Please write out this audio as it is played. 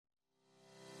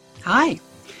Hi,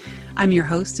 I'm your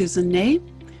host, Susan Ney.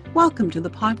 Welcome to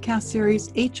the podcast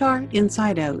series HR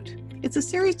Inside Out. It's a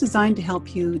series designed to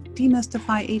help you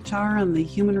demystify HR and the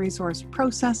human resource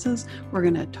processes. We're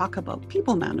going to talk about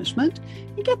people management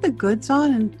and get the goods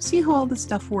on and see how all this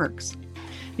stuff works.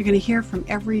 You're going to hear from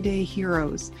everyday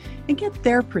heroes and get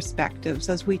their perspectives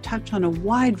as we touch on a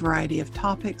wide variety of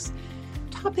topics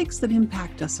that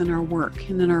impact us in our work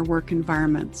and in our work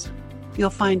environments. You'll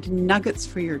find nuggets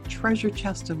for your treasure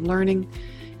chest of learning.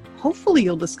 Hopefully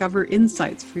you'll discover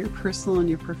insights for your personal and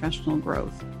your professional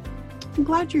growth. I'm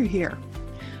glad you're here.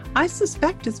 I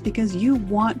suspect it's because you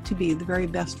want to be the very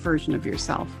best version of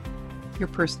yourself, your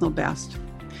personal best,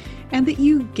 and that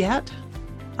you get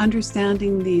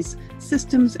understanding these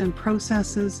systems and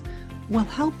processes will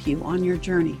help you on your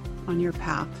journey, on your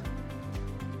path.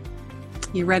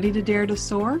 You ready to dare to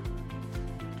soar?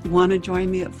 Want to join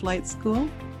me at flight school?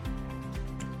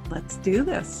 Let's do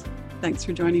this. Thanks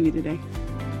for joining me today.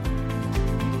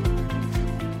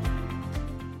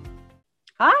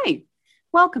 Hi,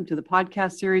 welcome to the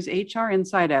podcast series HR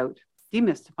Inside Out,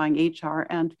 Demystifying HR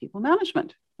and People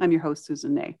Management. I'm your host,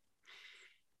 Susan Ney.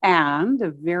 And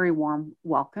a very warm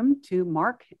welcome to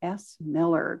Mark S.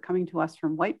 Miller, coming to us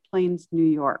from White Plains, New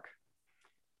York.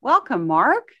 Welcome,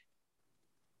 Mark.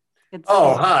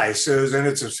 Hi, Susan.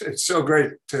 It's so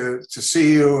great to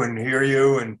see you and hear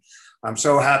you. And I'm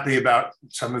so happy about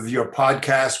some of your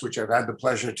podcasts, which I've had the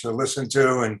pleasure to listen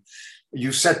to. And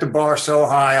you set the bar so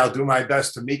high, I'll do my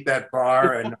best to meet that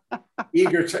bar and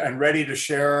eager to and ready to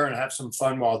share and have some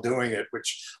fun while doing it,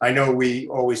 which I know we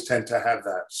always tend to have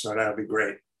that. So that'll be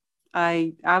great.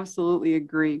 I absolutely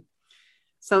agree.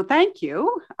 So thank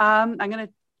you. I'm going to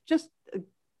just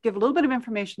give a little bit of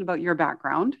information about your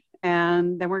background,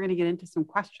 and then we're going to get into some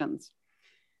questions.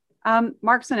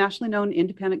 Mark's a nationally known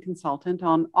independent consultant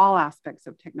on all aspects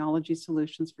of technology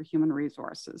solutions for human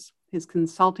resources. His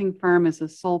consulting firm is a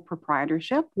sole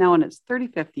proprietorship, now in its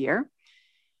 35th year,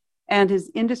 and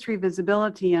his industry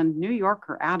visibility and New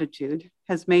Yorker attitude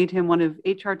has made him one of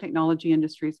HR technology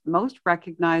industry's most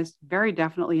recognized, very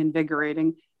definitely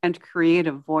invigorating, and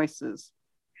creative voices.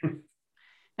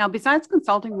 Now, besides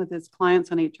consulting with his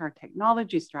clients on HR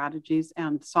technology strategies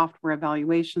and software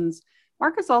evaluations,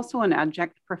 Mark is also an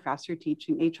adjunct professor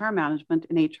teaching HR management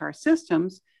and HR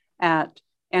systems at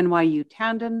NYU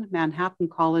Tandon, Manhattan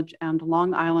College, and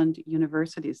Long Island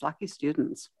University's lucky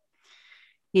students.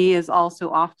 He is also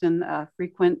often a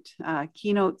frequent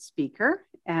keynote speaker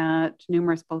at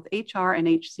numerous both HR and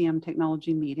HCM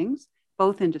technology meetings,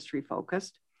 both industry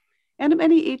focused, and at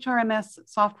many HRMS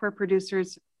software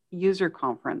producers' user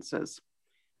conferences.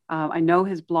 I know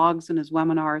his blogs and his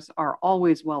webinars are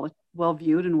always well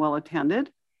viewed and well attended.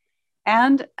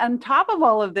 And on top of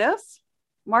all of this,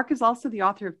 Mark is also the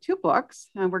author of 2 books,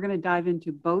 and we're going to dive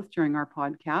into both during our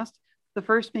podcast. The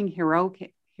first being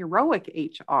Heroic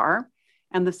HR,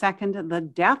 and the second, The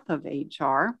Death of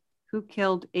HR, Who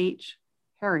Killed H.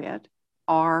 Harriet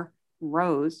R.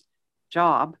 Rose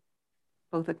Job,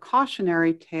 both a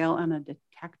cautionary tale and a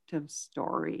detective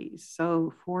story.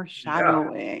 So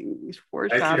foreshadowing.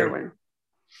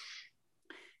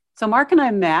 So Mark and I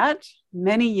met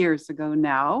many years ago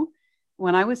now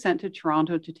when I was sent to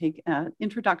Toronto to take an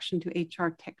Introduction to HR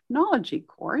Technology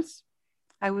course.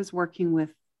 I was working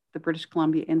with the British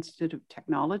Columbia Institute of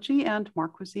Technology, and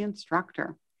Mark was the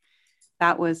instructor.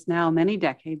 That was now many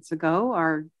decades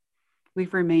ago.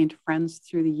 We've remained friends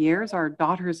through the years. Our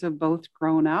daughters have both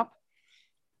grown up.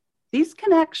 These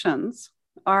connections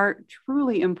are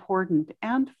truly important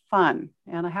and fun.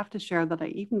 And I have to share that I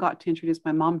even got to introduce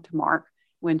my mom to Mark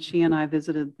when she and I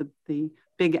visited the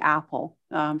Big Apple.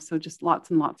 So just lots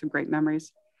and lots of great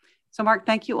memories. So Mark,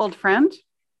 thank you, old friend.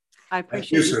 I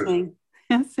appreciate you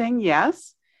saying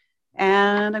yes.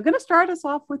 And I'm going to start us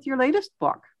off with your latest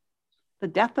book, The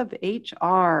Death of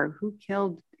HR, Who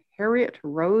Killed Harriet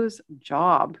Rose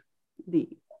Job, the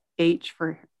H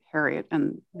for Harriet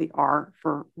and the R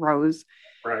for Rose.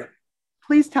 Right.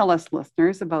 Please tell us,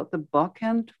 listeners, about the book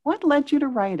and what led you to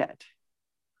write it.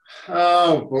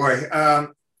 Oh, boy.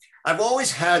 I've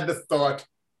always had the thought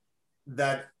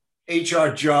that HR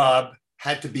job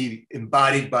had to be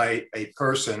embodied by a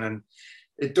person. And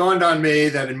it dawned on me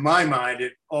that in my mind,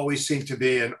 it always seemed to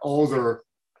be an older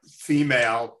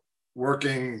female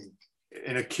working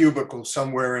in a cubicle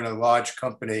somewhere in a large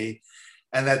company,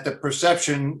 and that the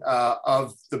perception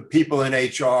of the people in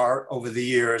HR over the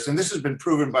years, and this has been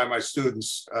proven by my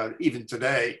students even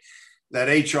today, that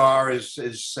HR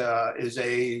is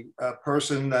a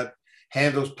person that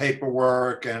handles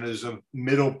paperwork and is a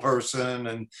middle person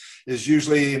and is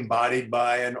usually embodied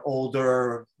by an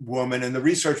older woman. And the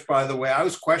research, by the way, I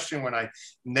was questioning when I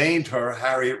named her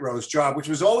Harriet Rose Job, which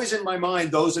was always in my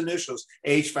mind, those initials,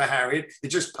 H for Harriet. It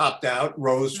just popped out,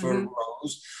 Rose for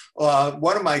Rose.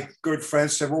 One of my good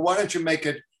friends said, well, why don't you make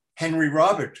it Henry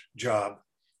Robert Job?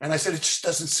 And I said, it just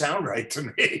doesn't sound right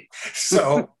to me.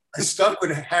 So I stuck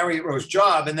with Harriet Rose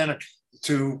Job. And then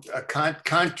to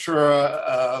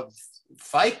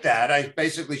fight that, I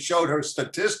basically showed her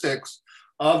statistics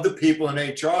of the people in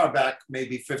HR back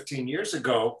maybe 15 years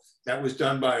ago. That was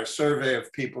done by a survey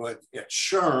of people at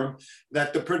SHRM,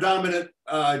 that the predominant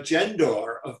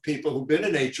gender of people who've been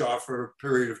in HR for a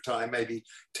period of time, maybe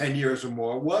 10 years or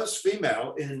more, was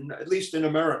female, at least in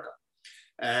America.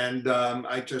 And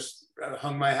I just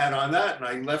hung my hat on that, and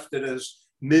I left it as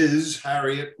Ms.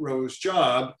 Harriet Rose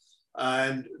Job.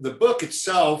 And the book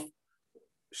itself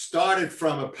started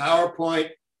from a PowerPoint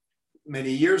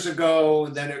many years ago,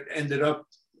 and then it ended up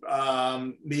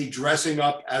me dressing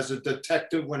up as a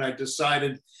detective when I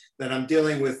decided that I'm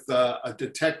dealing with a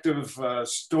detective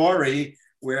story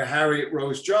where Harriet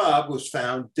Rose Job was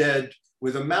found dead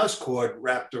with a mouse cord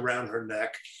wrapped around her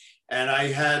neck. And I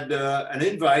had an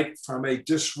invite from a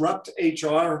Disrupt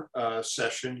HR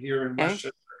session here in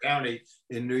Westchester County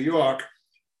in New York.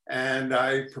 And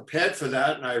I prepared for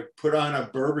that, and I put on a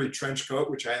Burberry trench coat,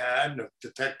 which I had, and a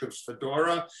detective's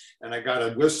fedora, and I got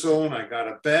a whistle, and I got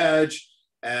a badge.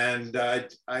 And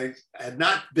I had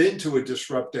not been to a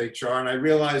Disrupt HR, and I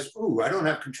realized, ooh, I don't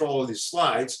have control of these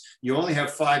slides. You only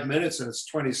have 5 minutes, and it's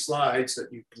 20 slides that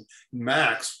you can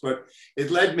max. But it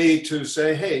led me to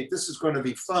say, hey, this is going to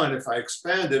be fun if I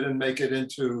expand it and make it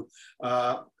into,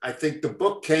 I think the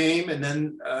book came, and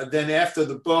then after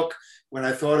the book, when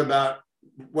I thought about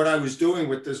what I was doing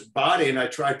with this body, and I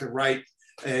tried to write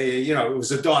it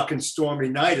was a dark and stormy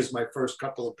night as my first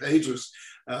couple of pages,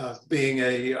 being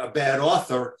a bad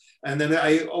author. And then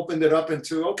I opened it up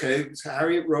into, okay,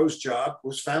 Harriet Rose Job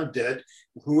was found dead.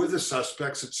 Who are the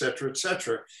suspects, et cetera, et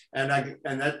cetera. And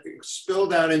that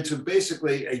spilled out into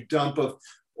basically a dump of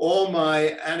all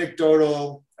my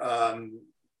anecdotal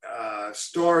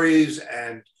stories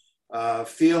and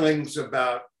feelings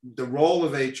about the role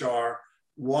of HR,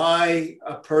 why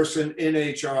a person in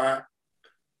HR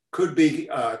could be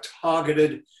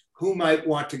targeted, who might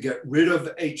want to get rid of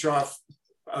an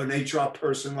HR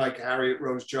person like Harriet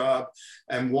Rose Job,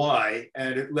 and why.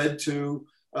 And it led to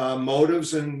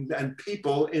motives and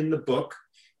people in the book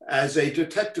as a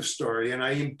detective story. And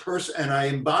I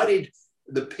embodied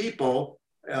the people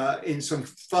in some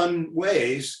fun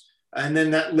ways. And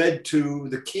then that led to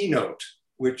the keynote,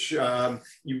 which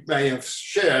you may have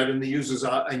shared, and the users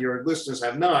and your listeners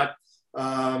have not.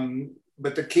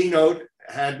 But the keynote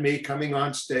had me coming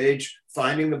on stage,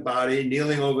 finding the body,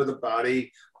 kneeling over the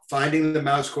body, finding the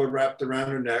mouse cord wrapped around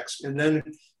her neck, and then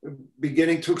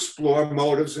beginning to explore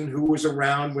motives and who was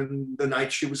around when the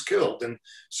night she was killed. And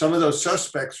some of those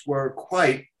suspects were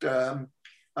quite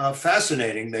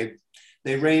fascinating.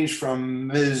 They ranged from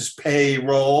Ms.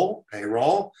 Payroll,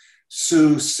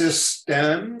 Sue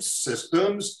Systems,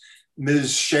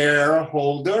 Ms.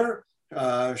 Shareholder,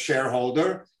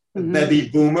 Baby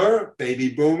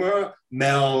Boomer,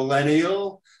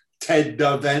 Millennial, Ted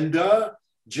Davenda,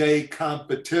 J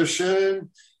Competition.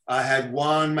 I had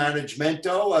Juan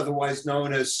Managemento, otherwise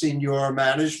known as Senior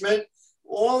Management.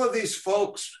 All of these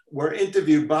folks were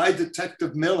interviewed by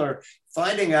Detective Miller,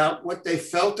 finding out what they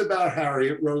felt about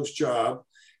Harriet Rose Job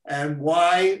and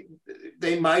why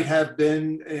they might have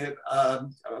been a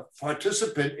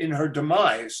participant in her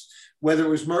demise. Whether it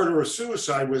was murder or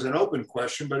suicide was an open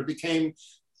question, but it became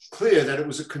clear that it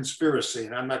was a conspiracy.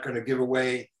 And I'm not going to give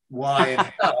away why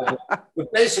and how,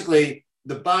 but basically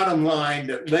the bottom line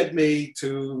that led me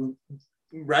to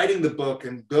writing the book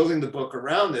and building the book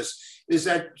around this is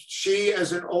that she,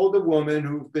 as an older woman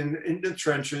who'd been in the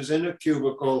trenches, in a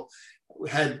cubicle,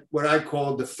 had what I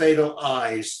called the fatal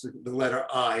I's, the letter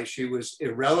I. She was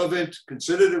irrelevant,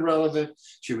 considered irrelevant.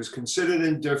 She was considered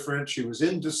indifferent. She was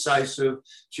indecisive.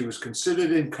 She was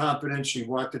considered incompetent. She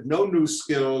wanted no new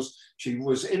skills. She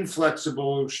was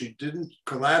inflexible. She didn't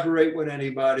collaborate with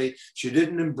anybody. She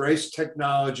didn't embrace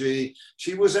technology.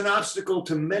 She was an obstacle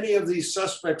to many of these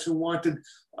suspects who wanted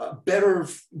better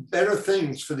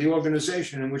things for the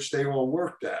organization in which they all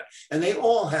worked at. And they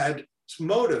all had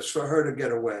motives for her to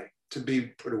get away, to be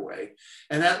put away.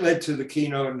 And that led to the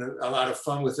keynote and a lot of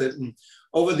fun with it. And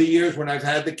over the years, when I've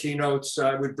had the keynotes,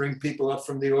 I would bring people up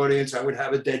from the audience. I would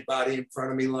have a dead body in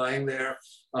front of me lying there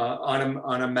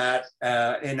on a mat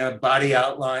in a body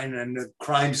outline and a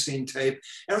crime scene tape.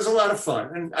 And it was a lot of fun.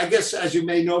 And I guess, as you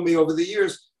may know me over the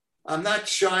years, I'm not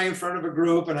shy in front of a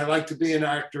group, and I like to be an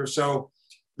actor. So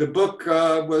the book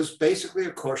was basically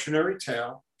a cautionary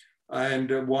tale.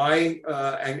 And why,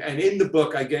 and in the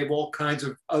book, I gave all kinds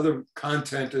of other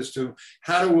content as to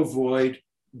how to avoid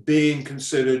being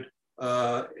considered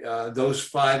those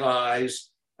five eyes,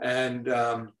 and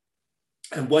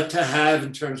what to have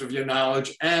in terms of your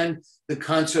knowledge, and the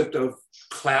concept of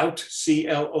clout,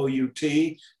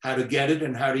 C-L-O-U-T, how to get it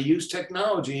and how to use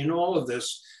technology in all of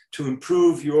this to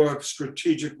improve your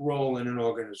strategic role in an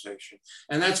organization.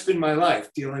 And that's been my life,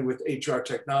 dealing with HR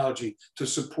technology to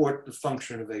support the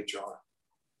function of HR.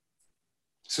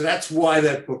 So that's why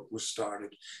that book was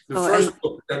started. The first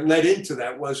book that led into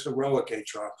that was Heroic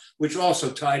HR, which also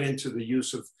tied into the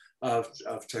use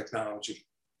of technology.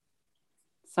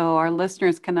 So our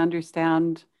listeners can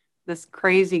understand this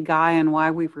crazy guy and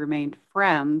why we've remained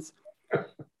friends.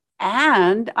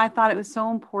 And I thought it was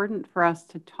so important for us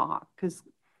to talk because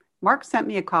Mark sent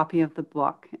me a copy of the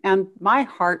book and my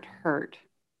heart hurt.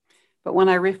 But when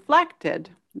I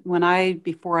reflected,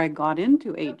 before I got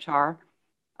into HR,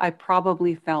 I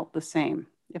probably felt the same,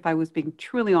 if I was being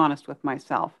truly honest with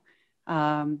myself,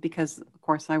 because of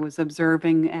course I was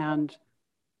observing and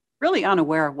really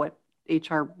unaware of what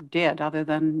HR did other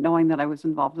than knowing that I was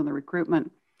involved in the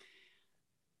recruitment.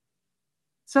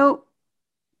 So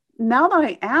now that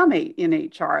I am in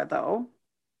HR though,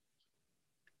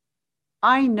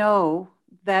 I know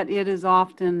that it is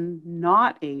often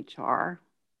not HR,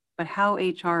 but how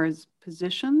HR is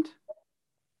positioned,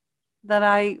 that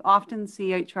I often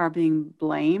see HR being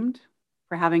blamed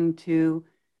for having to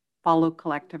follow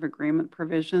collective agreement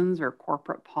provisions or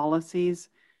corporate policies.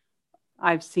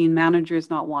 I've seen managers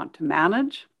not want to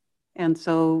manage, and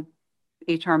so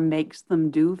HR makes them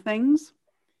do things,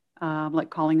 like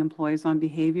calling employees on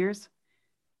behaviors.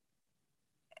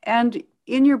 And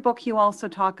in your book, you also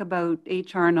talk about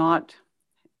HR not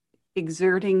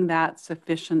exerting that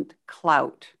sufficient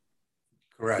clout,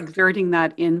 Correct. exerting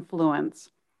that influence.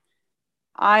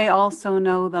 I also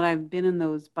know that I've been in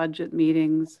those budget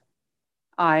meetings.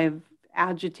 I've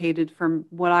agitated for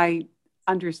what I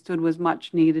understood was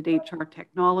much needed HR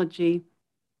technology,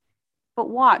 but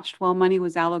watched while money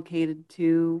was allocated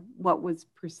to what was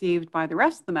perceived by the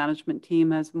rest of the management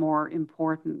team as more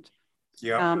important.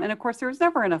 Yeah. And of course, there was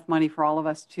never enough money for all of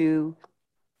us to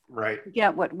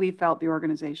get what we felt the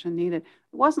organization needed.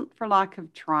 It wasn't for lack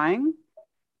of trying,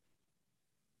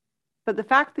 but the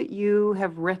fact that you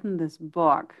have written this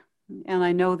book, and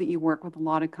I know that you work with a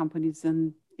lot of companies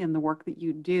in the work that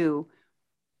you do,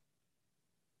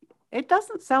 it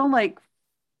doesn't sound like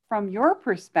from your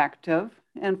perspective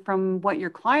and from what your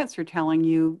clients are telling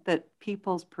you that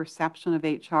people's perception of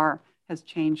HR has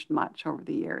changed much over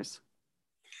the years.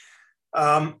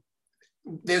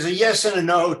 There's a yes and a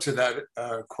no to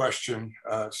that question,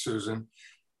 Susan.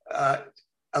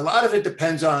 A lot of it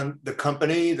depends on the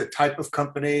company, the type of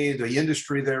company, the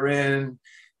industry they're in,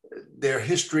 their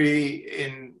history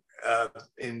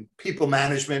in people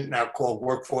management, now called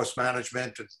workforce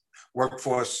management, and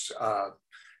workforce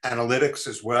analytics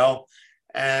as well.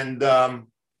 And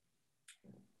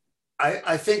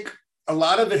I think a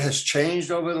lot of it has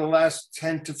changed over the last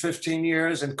 10 to 15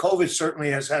 years, and COVID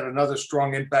certainly has had another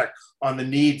strong impact on the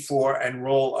need for and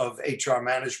role of HR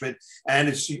management and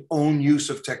its own use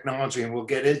of technology, and we'll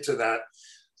get into that.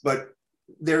 But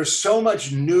there's so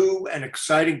much new and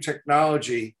exciting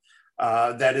technology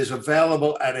that is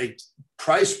available at a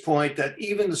price point that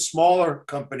even the smaller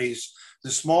companies,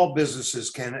 the small businesses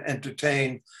can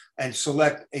entertain and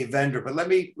select a vendor. But let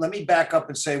me back up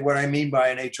and say what I mean by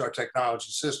an HR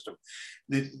technology system.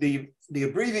 The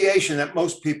abbreviation that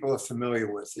most people are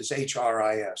familiar with is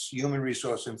HRIS, Human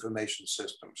Resource Information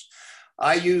Systems.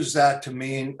 I use that to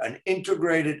mean an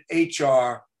integrated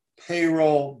HR,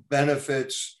 payroll,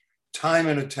 benefits, time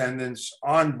and attendance,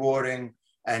 onboarding,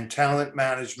 and talent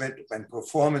management and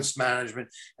performance management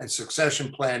and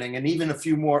succession planning, and even a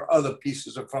few more other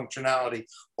pieces of functionality,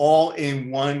 all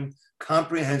in one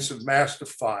comprehensive master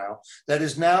file that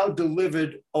is now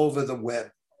delivered over the web,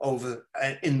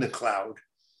 in the cloud.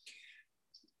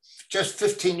 Just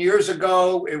 15 years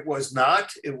ago, it was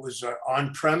not. It was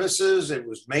on premises, it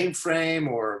was mainframe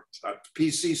or a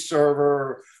PC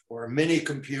server or a mini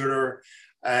computer,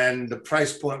 and the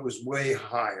price point was way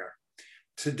higher.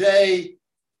 Today,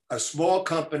 a small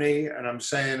company, and I'm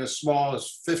saying as small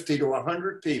as 50 to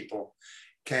 100 people,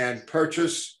 can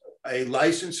purchase a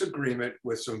license agreement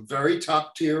with some very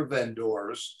top tier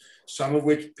vendors, some of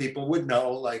which people would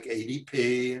know, like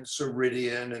ADP and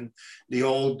Ceridian and the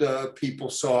old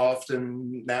PeopleSoft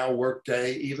and now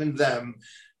Workday, even them.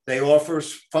 They offer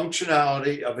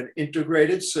functionality of an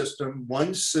integrated system,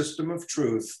 one system of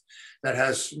truth that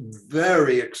has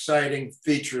very exciting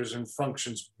features and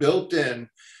functions built in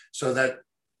so that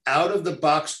out of the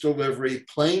box delivery,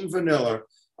 plain vanilla,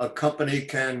 a company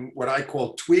can, what I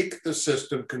call, tweak the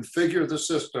system, configure the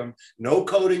system, no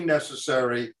coding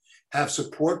necessary, have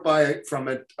support from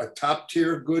a top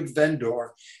tier good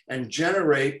vendor, and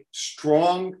generate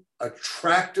strong,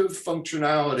 attractive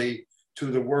functionality to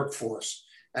the workforce.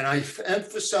 And I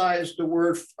emphasize the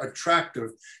word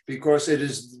attractive because it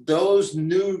is those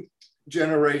new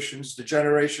generations, the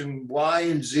generation Y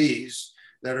and Zs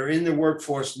that are in the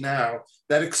workforce now,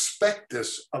 that expect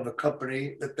this of a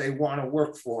company that they want to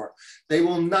work for. They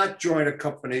will not join a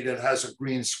company that has a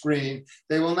green screen.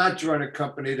 They will not join a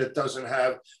company that doesn't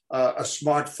have a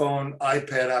smartphone,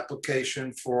 iPad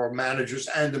application for managers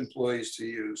and employees to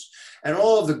use. And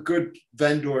all of the good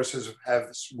vendors have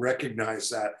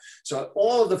recognized that. So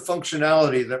all of the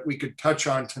functionality that we could touch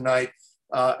on tonight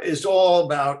is all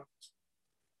about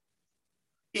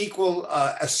equal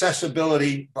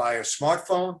accessibility by a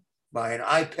smartphone, by an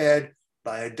iPad,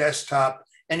 by a desktop,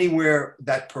 anywhere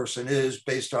that person is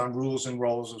based on rules and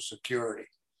roles of security.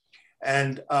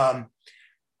 And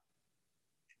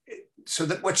so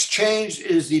that what's changed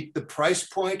is the price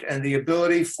point and the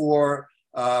ability for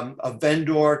a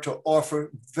vendor to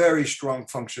offer very strong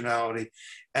functionality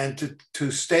and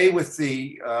to stay with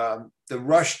the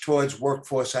rush towards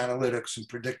workforce analytics and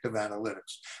predictive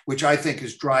analytics, which I think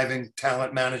is driving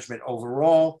talent management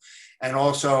overall. And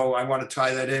also, I want to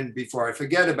tie that in before I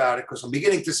forget about it, because I'm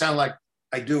beginning to sound like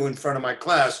I do in front of my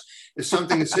class. Is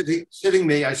something that's sitting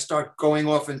me, I start going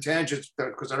off in tangents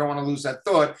because I don't want to lose that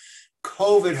thought.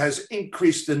 COVID has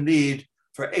increased the need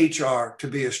for HR to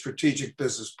be a strategic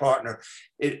business partner.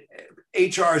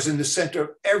 HR is in the center of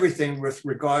everything with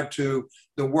regard to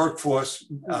the workforce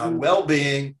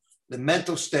well-being, the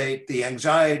mental state, the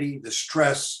anxiety, the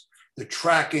stress, the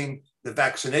tracking, the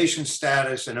vaccination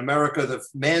status in America, the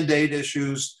mandate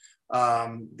issues,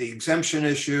 the exemption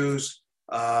issues,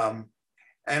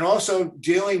 and also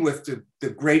dealing with the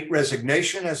great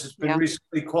resignation, as it's been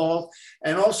recently called,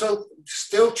 and also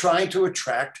still trying to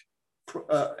attract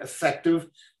effective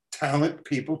talent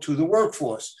people to the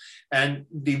workforce. And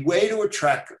the way to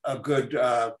attract a good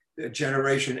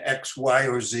generation X, Y,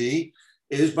 or Z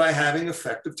is by having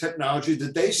effective technology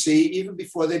that they see even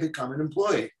before they become an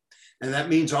employee. And that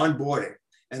means onboarding,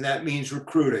 and that means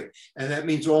recruiting, and that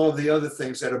means all of the other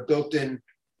things that are built into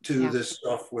this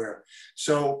software.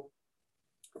 So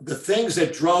the things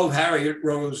that drove Harriet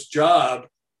Rowe's job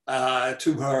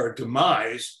to her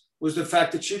demise was the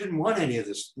fact that she didn't want any of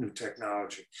this new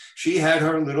technology. She had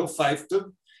her little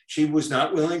fiefdom. She was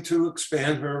not willing to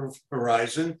expand her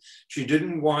horizon. She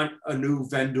didn't want a new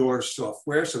vendor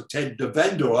software. So Ted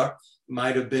DeVendor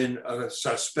might have been a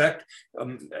suspect.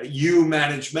 Senior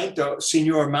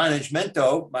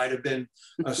Managemento might have been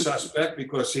a suspect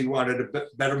because he wanted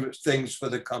better things for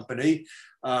the company.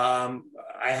 I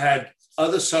had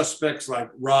other suspects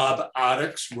like Rob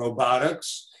Oddix,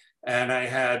 Robotics, and I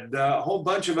had a whole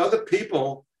bunch of other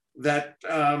people that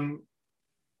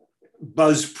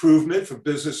Buzzprovement for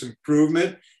business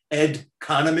improvement,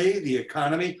 Economy, the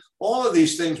economy, all of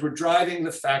these things were driving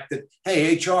the fact that,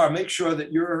 hey, HR, make sure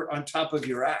that you're on top of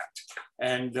your act.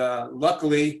 And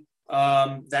luckily,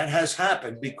 that has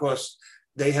happened because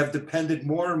they have depended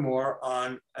more and more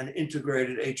on an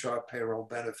integrated HR payroll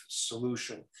benefits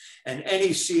solution. And any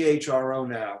CHRO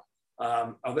now,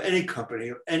 of any company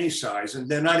of any size, and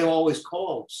they're not always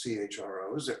called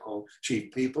CHROs, they're called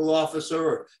Chief People Officer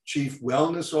or Chief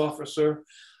Wellness Officer,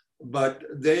 but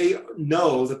they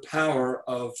know the power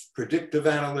of predictive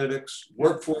analytics,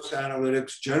 workforce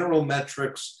analytics, general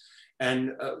metrics,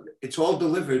 and it's all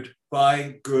delivered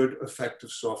by good, effective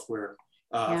software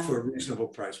for a reasonable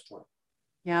price point.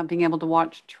 Yeah, being able to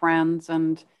watch trends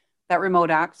and that remote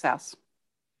access.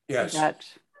 Yes. That,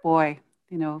 boy,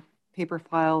 paper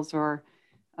files or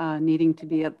needing to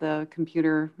be at the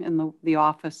computer in the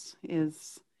office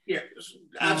is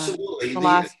absolutely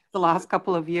the last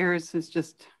couple of years is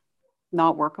just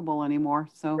not workable anymore.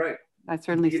 So I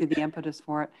certainly see the impetus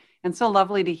for it. And so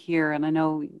lovely to hear. And I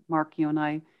know, Mark, you and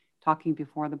I talking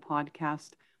before the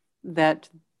podcast, that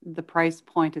the price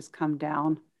point has come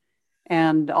down.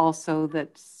 And also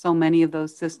that so many of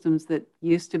those systems that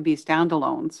used to be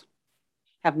standalones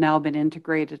have now been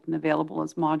integrated and available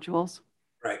as modules.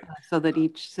 Right. So that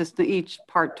each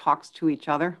part talks to each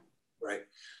other. Right.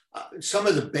 Some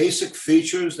of the basic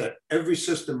features that every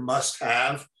system must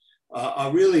have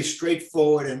are really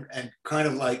straightforward and kind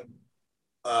of like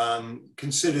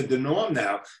considered the norm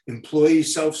now. Employee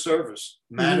self-service,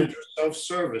 manager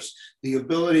self-service, the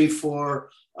ability for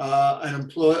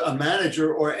a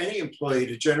manager or any employee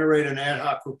to generate an ad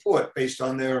hoc report based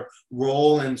on their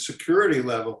role and security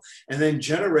level, and then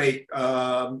generate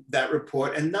that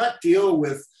report and not deal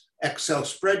with Excel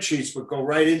spreadsheets, but go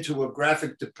right into a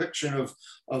graphic depiction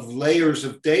of layers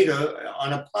of data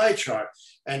on a pie chart.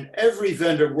 And every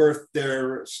vendor worth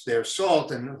their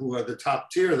salt, and who are the top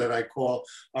tier that I call,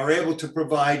 are able to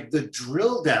provide the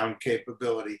drill down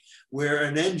capability, where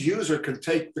an end user can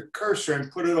take the cursor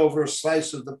and put it over a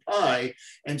slice of the pie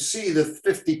and see the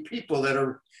 50 people that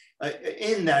are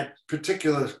in that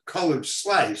particular colored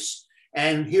slice.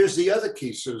 And here's the other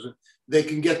key, Susan. They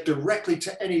can get directly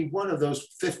to any one of those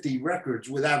 50 records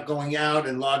without going out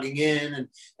and logging in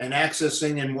and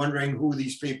accessing and wondering who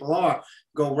these people are.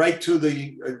 Go right to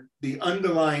the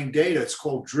underlying data. It's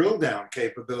called drill down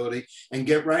capability, and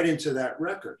get right into that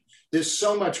record. There's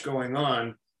so much going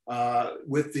on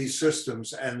with these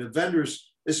systems, and the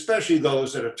vendors, especially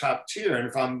those that are top tier.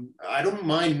 And I don't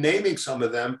mind naming some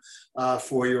of them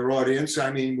for your audience.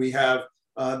 I mean, we have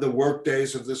the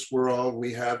Workdays of this world.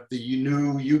 We have the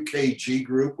new UKG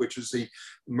Group, which is the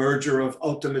merger of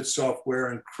Ultimate Software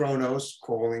and Kronos,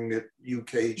 calling it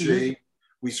UKG.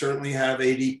 We certainly have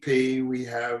ADP. We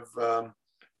have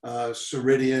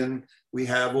Ceridian. We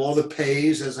have all the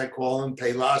pays, as I call them,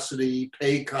 Paylocity,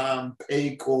 Paycom,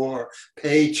 Paycor,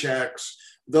 Paychex.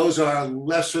 Those are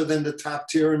lesser than the top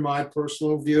tier in my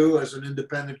personal view as an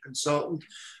independent consultant,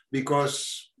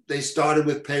 because they started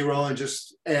with payroll and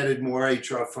just added more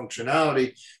HR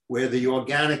functionality, where the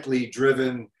organically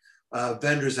driven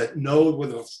vendors that know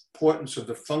the importance of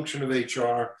the function of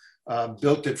HR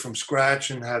built it from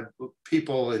scratch and had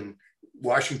people in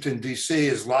Washington, D.C.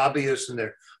 as lobbyists, and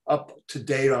they're up to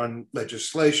date on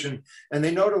legislation, and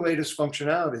they know the latest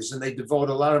functionalities, and they devote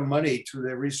a lot of money to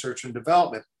their research and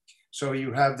development. So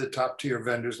you have the top tier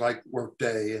vendors like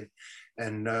Workday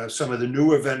and some of the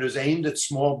newer vendors aimed at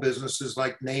small businesses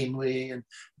like Namely and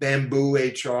Bamboo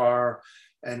HR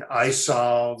and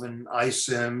iSolve and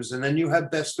iSIMS. And then you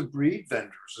have best of breed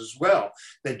vendors as well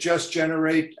that just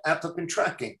generate applicant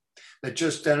tracking, that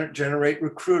just generate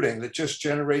recruiting, that just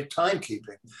generate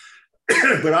timekeeping.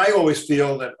 But I always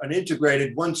feel that an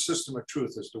integrated one system of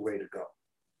truth is the way to go.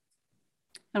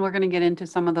 And we're going to get into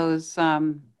some of those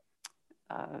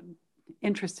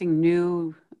interesting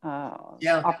new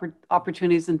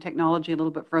opportunities and technology a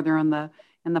little bit further in the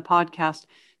podcast.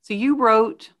 So you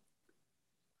wrote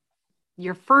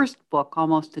your first book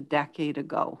almost a decade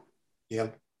ago. Yeah.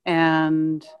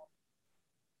 And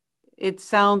it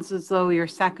sounds as though your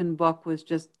second book was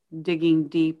just digging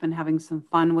deep and having some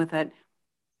fun with it.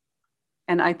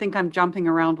 And I think I'm jumping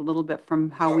around a little bit from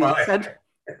how we said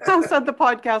the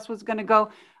podcast was going to go.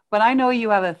 But I know you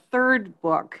have a third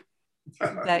book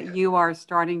that you are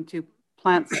starting to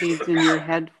plant seeds in your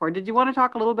head for. Did you want to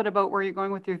talk a little bit about where you're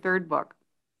going with your third book?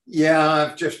 Yeah,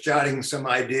 I'm just jotting some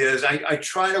ideas. I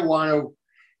try to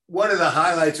one of the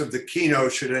highlights of the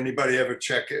keynote, should anybody ever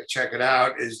check it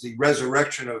out, is the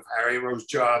resurrection of Harriet Rose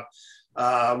Job,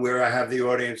 where I have the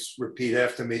audience repeat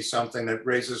after me something that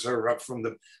raises her up from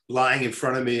the lying in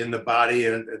front of me in the body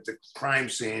and at the crime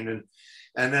scene.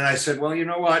 And then I said, well, you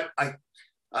know what?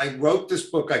 I wrote this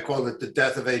book, I called it The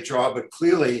Death of HR, but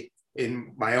clearly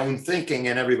in my own thinking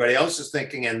and everybody else's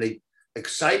thinking and the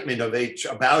excitement of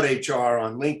about HR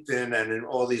on LinkedIn and in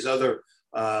all these other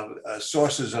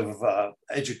sources of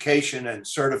education and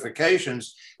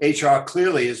certifications, HR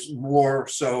clearly is more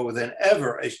so than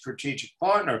ever a strategic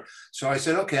partner. So I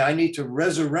said, okay, I need to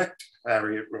resurrect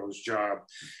Harriet Rose Job.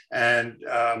 And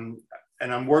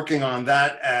I'm working on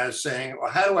that as saying,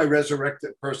 well, how do I resurrect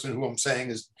the person who I'm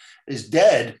saying is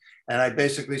dead? And I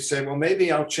basically said, well,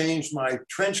 maybe I'll change my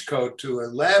trench coat to a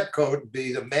lab coat and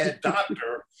be the mad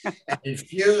doctor and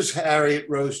infuse Harriet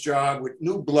Rose Job with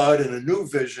new blood and a new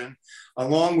vision,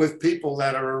 along with people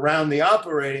that are around the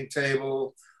operating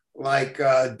table, like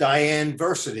Diane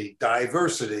Versity,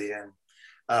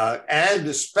 and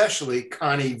especially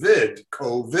Connie Vid,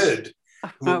 COVID,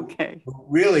 who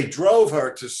really drove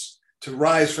her to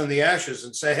rise from the ashes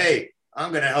and say, hey,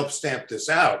 I'm going to help stamp this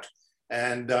out.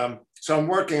 And so I'm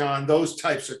working on those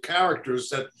types of characters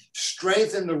that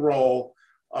strengthen the role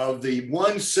of the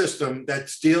one system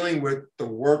that's dealing with the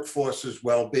workforce's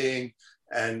well-being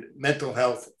and mental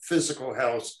health, physical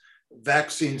health,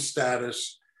 vaccine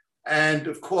status, and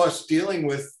of course, dealing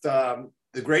with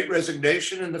the Great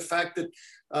Resignation and the fact that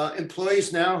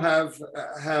employees now have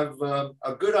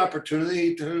a good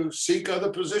opportunity to seek other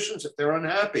positions if they're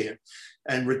unhappy.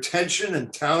 And retention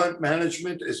and talent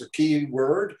management is a key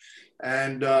word.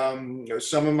 And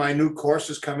some of my new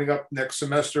courses coming up next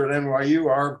semester at NYU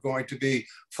are going to be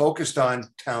focused on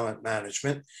talent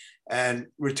management. And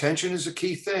retention is a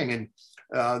key thing.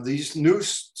 And these new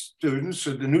students,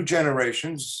 or the new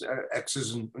generations,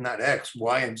 X's and not X,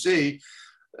 Y, and Z,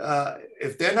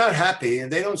 if they're not happy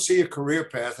and they don't see a career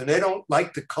path and they don't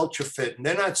like the culture fit and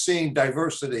they're not seeing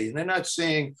diversity and they're not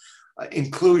seeing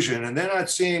inclusion and they're not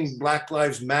seeing Black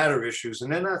Lives Matter issues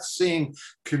and they're not seeing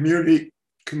community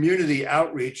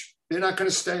outreach, they're not going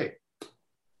to stay.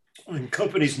 And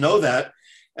companies know that,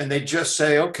 and they just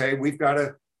say, okay, we've got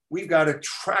to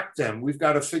track them. We've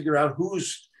got to figure out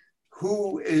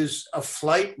who is a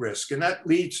flight risk. And that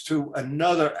leads to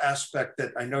another aspect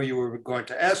that I know you were going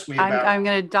to ask me about. I'm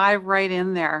going to dive right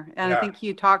in there. And yeah. I think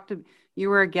you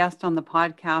were a guest on the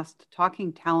podcast,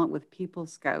 Talking Talent with People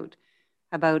Scout,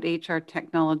 about HR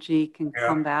technology can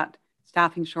combat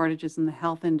staffing shortages in the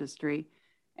health industry.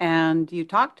 And you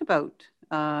talked about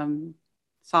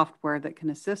software that can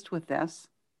assist with this.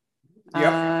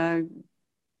 Yep.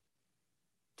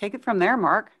 Take it from there,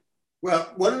 Mark.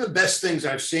 Well, one of the best things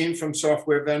I've seen from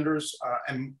software vendors,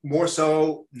 and more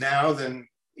so now than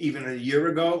even a year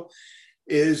ago,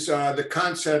 is the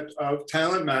concept of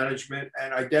talent management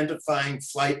and identifying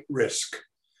flight risk.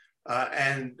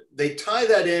 And they tie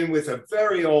that in with a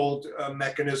very old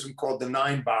mechanism called the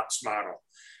 9-box model.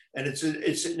 And it's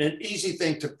an easy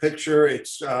thing to picture.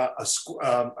 It's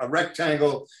a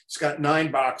rectangle. It's got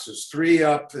 9 boxes, 3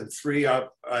 up and 3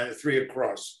 up, 3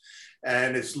 across.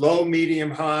 And it's low, medium,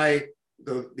 high.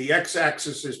 The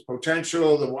x-axis is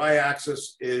potential. The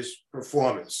y-axis is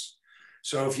performance.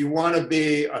 So if you want to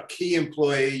be a key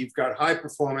employee, you've got high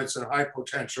performance and high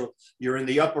potential. You're in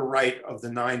the upper right of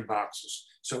the 9 boxes.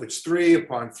 So it's 3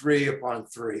 upon 3 upon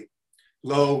 3.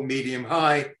 Low, medium,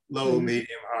 high, low, medium,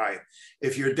 high.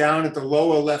 If you're down at the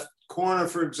lower left corner,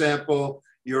 for example,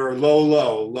 you're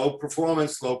low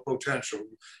performance, low potential.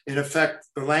 In effect,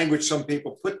 the language some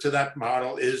people put to that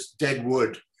model is dead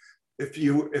wood.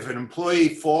 If an employee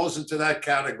falls into that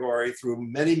category through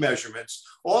many measurements,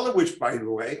 all of which, by the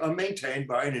way, are maintained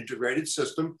by an integrated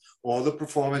system, all the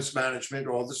performance management,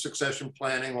 all the succession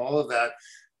planning, all of that,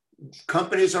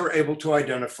 companies are able to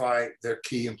identify their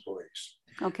key employees.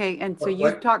 Okay, and so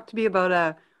you talked to me about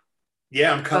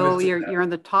I'm coming. So you're in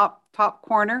the top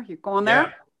corner. You're going there.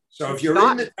 Yeah. So if you're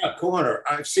in the top corner,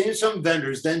 I've seen some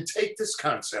vendors then take this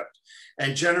concept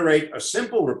and generate a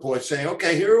simple report saying,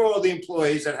 okay, here are all the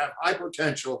employees that have high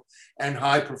potential and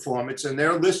high performance, and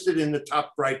they're listed in the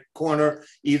top right corner,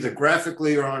 either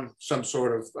graphically or on some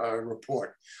sort of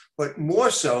report. But more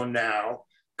so now,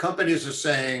 companies are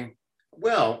saying,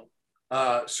 well,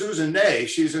 Susan Ney,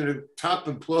 she's a top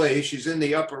employee, she's in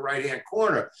the upper right-hand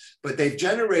corner, but they've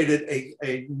generated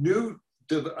a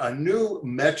new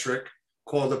metric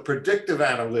called a predictive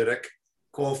analytic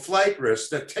called flight risk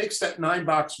that takes that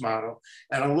 9-box model,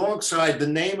 and alongside the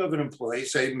name of an employee,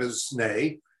 say Ms.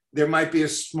 Ney, there might be a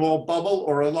small bubble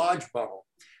or a large bubble.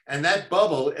 And that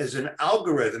bubble is an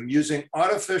algorithm using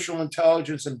artificial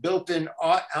intelligence and built-in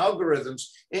algorithms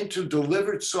into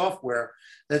delivered software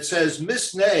that says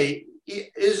Ms. Ney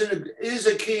is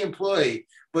a key employee,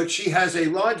 but she has a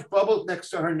large bubble next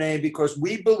to her name because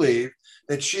we believe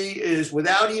that she is,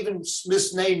 without even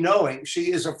Ms. Ney knowing,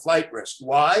 she is a flight risk.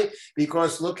 Why?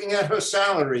 Because looking at her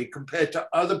salary compared to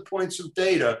other points of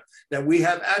data that we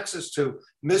have access to,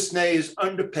 Ms. Ney is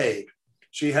underpaid.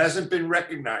 She hasn't been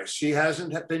recognized. She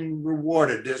hasn't been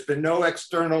rewarded. There's been no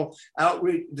external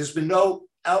outreach. There's been no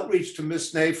outreach to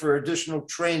Ms. Ney for additional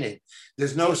training.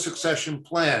 There's no succession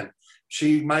plan.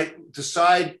 She might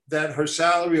decide that her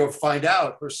salary, or find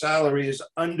out her salary is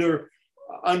under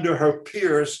her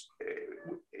peers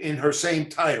in her same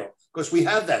title, because we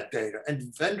have that data.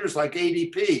 And vendors like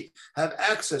ADP have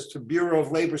access to Bureau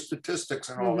of Labor Statistics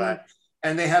and all that.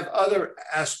 And they have other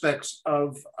aspects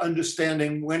of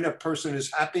understanding when a person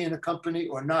is happy in a company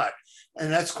or not.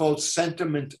 And that's called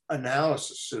sentiment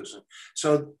analysis, Susan.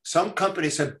 So some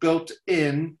companies have built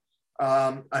in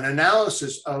an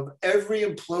analysis of every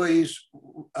employee's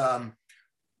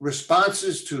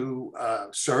responses to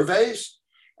surveys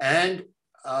and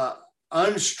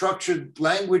unstructured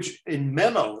language in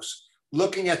memos,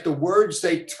 looking at the words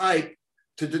they type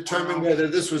to determine whether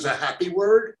this was a happy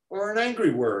word or an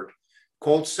angry word,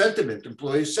 called sentiment,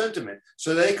 employee sentiment.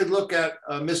 So they could look at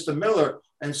Mr. Miller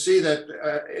and see that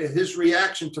his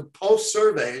reaction to post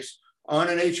surveys on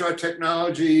an HR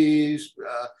technologies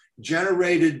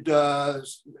generated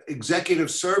executive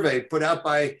survey put out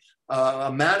by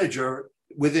a manager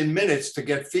within minutes to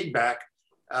get feedback.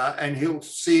 And he'll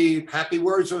see happy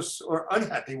words or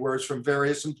unhappy words from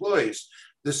various employees.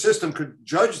 The system could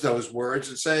judge those words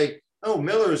and say, oh,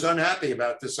 Miller is unhappy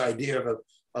about this idea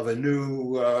of a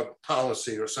new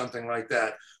policy or something like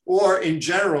that. Or in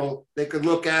general, they could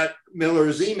look at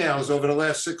Miller's emails over the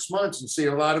last 6 months and see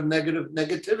a lot of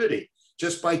negativity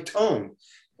just by tone.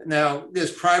 Now,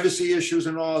 there's privacy issues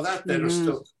and all of that that are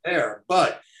still there,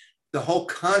 but the whole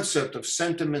concept of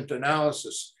sentiment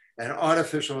analysis and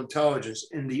artificial intelligence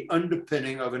in the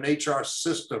underpinning of an HR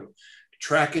system,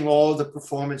 tracking all the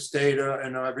performance data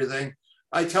and everything.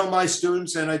 I tell my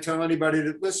students and I tell anybody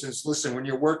that listens, listen, when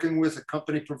you're working with a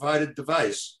company provided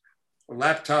device, a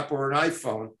laptop or an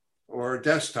iPhone or a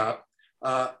desktop,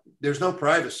 there's no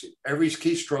privacy. Every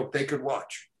keystroke they could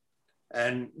watch.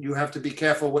 And you have to be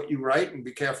careful what you write and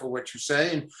be careful what you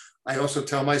say. And I also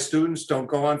tell my students, don't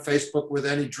go on Facebook with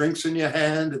any drinks in your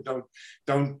hand, and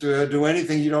don't do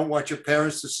anything you don't want your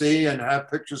parents to see and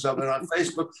have pictures of it on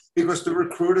Facebook, because the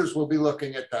recruiters will be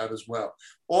looking at that as well.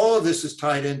 All of this is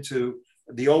tied into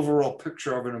the overall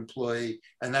picture of an employee,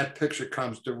 and that picture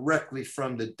comes directly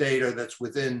from the data that's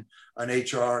within an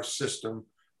HR system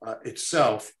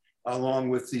itself, along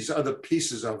with these other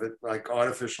pieces of it, like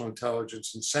artificial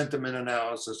intelligence and sentiment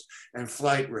analysis and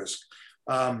flight risk.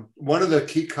 One of the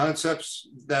key concepts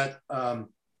that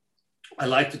I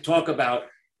like to talk about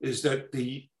is that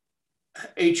the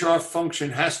HR function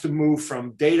has to move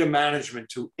from data management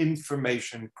to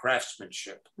information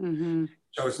craftsmanship.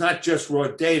 So it's not just raw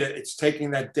data, it's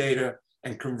taking that data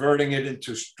and converting it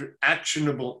into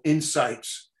actionable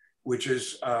insights, which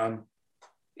is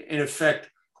in effect,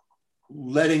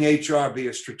 letting HR be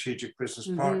a strategic business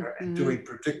partner and doing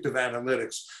predictive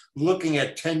analytics, looking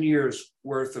at 10 years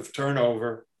worth of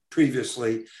turnover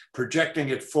previously, projecting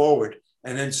it forward,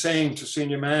 and then saying to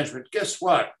senior management, guess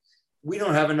what? We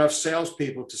don't have enough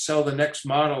salespeople to sell the next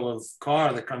model of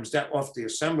car that comes down off the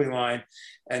assembly line,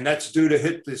 and that's due to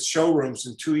hit the showrooms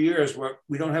in 2 years. Where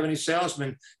we don't have any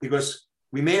salesmen, because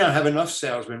we may not have enough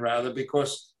salesmen, rather,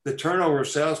 because the turnover of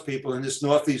salespeople in this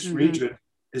Northeast region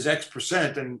is X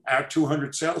percent, and our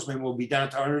 200 salesmen will be down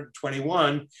to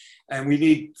 121, and we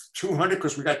need 200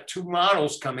 because we got 2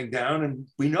 models coming down, and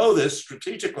we know this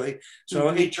strategically. So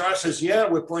HR says, yeah,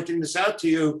 we're pointing this out to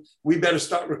you. We better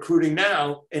start recruiting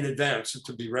now in advance and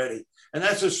to be ready. And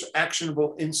that's just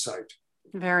actionable insight.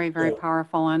 Very, very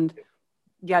powerful. And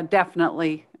yeah,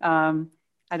 definitely.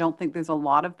 I don't think there's a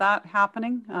lot of that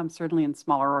happening, certainly in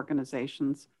smaller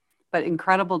organizations, but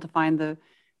incredible to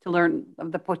learn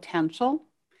of the potential.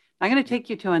 I'm going to take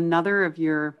you to another of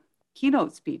your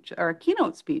keynote speech, or a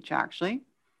keynote speech, actually.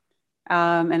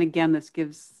 And again, this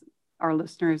gives our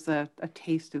listeners a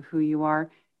taste of who you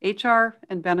are. HR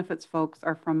and benefits folks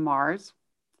are from Mars.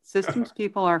 Systems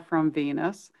people are from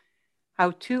Venus.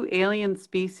 How 2 alien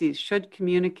species should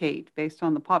communicate, based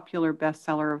on the popular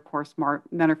bestseller, of course,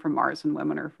 Men Are From Mars and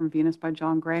Women Are From Venus by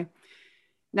John Gray.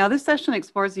 Now, this session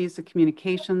explores the use of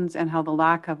communications and how the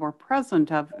lack of or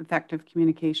presence of effective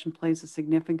communication plays a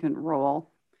significant role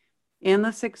in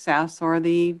the success or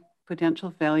the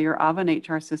potential failure of an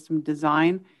HR system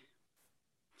design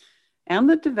and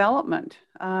the development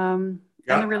and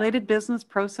the related business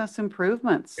process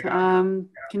improvements. Can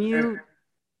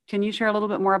you share a little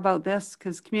bit more about this?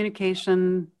 Because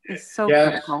communication is so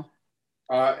critical.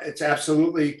 It's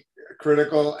absolutely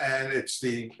critical, and it's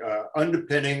the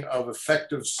underpinning of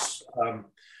effective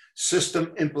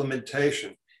system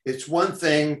implementation. It's one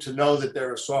thing to know that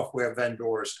there are software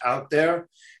vendors out there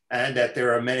and that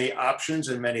there are many options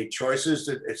and many choices.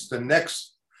 It's the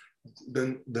next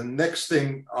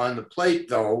thing on the plate,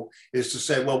 though, is to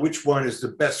say, well, which one is the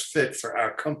best fit for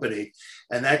our company?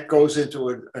 And that goes into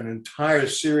an entire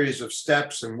series of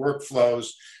steps and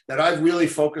workflows that I've really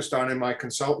focused on in my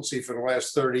consultancy for the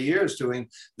last 30 years, doing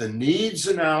the needs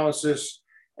analysis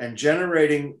and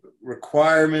generating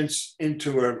requirements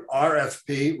into an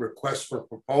RFP, request for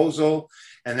proposal,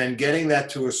 and then getting that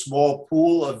to a small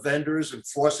pool of vendors and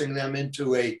forcing them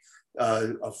into a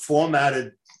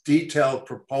formatted, detailed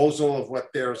proposal of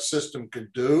what their system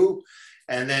could do,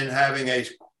 and then having a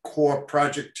core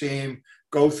project team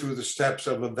go through the steps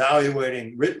of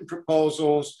evaluating written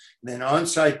proposals, then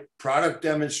on-site product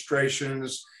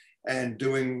demonstrations, and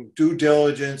doing due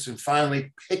diligence, and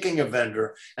finally picking a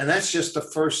vendor. And that's just the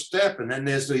first step. And then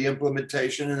there's the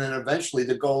implementation, and then eventually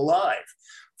the go live.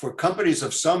 For companies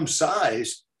of some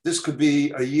size, this could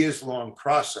be a years-long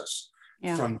process.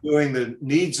 From doing the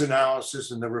needs analysis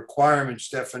and the requirements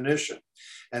definition.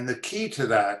 And the key to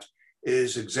that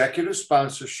is executive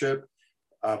sponsorship,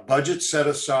 a budget set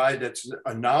aside that's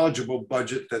a knowledgeable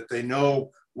budget, that they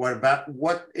know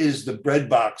what is the bread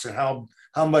box and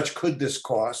how much could this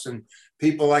cost. And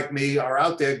people like me are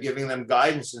out there giving them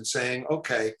guidance and saying,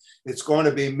 okay, it's going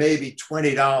to be maybe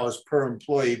 $20 per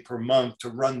employee per month to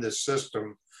run this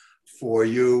system for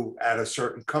you at a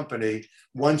certain company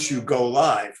once you go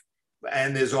live.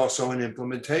 And there's also an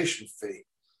implementation fee.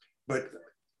 But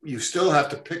you still have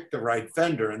to pick the right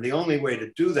vendor. And the only way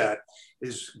to do that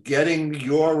is getting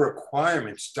your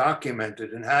requirements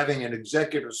documented and having an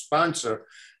executive sponsor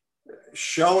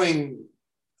showing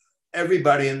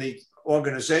everybody in the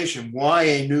organization why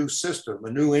a new system,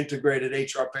 a new integrated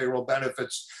HR, payroll,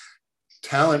 benefits,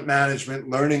 talent management,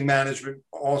 learning management,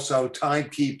 also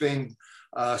timekeeping,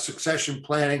 succession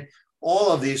planning,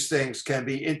 all of these things can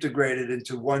be integrated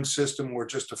into one system or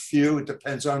just a few. It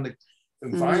depends on the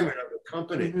environment of the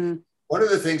company. Mm-hmm. One of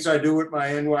the things I do with my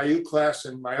NYU class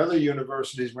and my other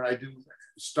universities when I do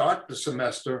start the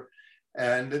semester,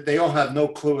 and they all have no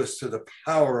clue as to the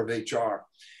power of HR,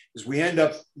 is we end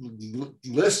up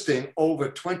listing over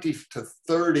 20 to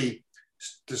 30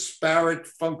 disparate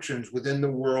functions within the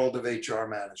world of HR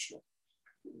management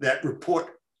that report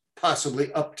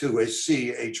possibly up to a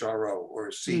CHRO or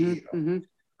a CEO. Mm-hmm.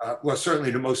 Well,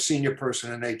 certainly the most senior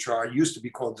person in HR used to be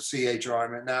called the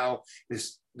CHRO, and now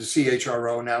is the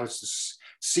CHRO. Now it's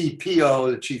the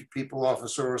CPO, the Chief People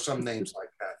Officer, or some names like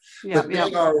that. Yeah, but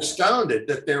they are astounded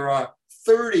that there are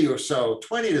 30 or so,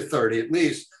 20 to 30 at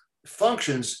least,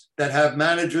 functions that have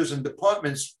managers and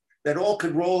departments that all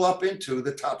could roll up into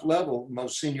the top level,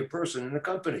 most senior person in the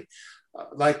company.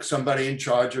 Like somebody in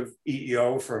charge of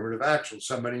EEO, affirmative action,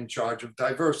 somebody in charge of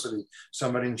diversity,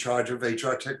 somebody in charge of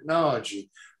HR technology,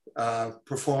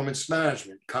 performance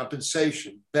management,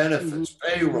 compensation, benefits,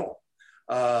 mm-hmm. payroll.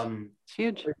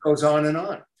 Huge. It goes on and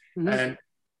on. Mm-hmm. And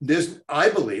I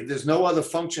believe there's no other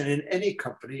function in any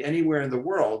company anywhere in the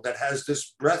world that has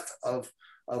this breadth of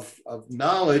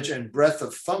knowledge and breadth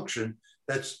of function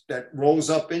that rolls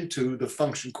up into the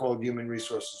function called human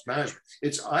resources management.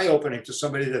 It's eye-opening to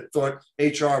somebody that thought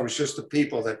HR was just the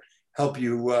people that help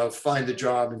you find a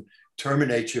job and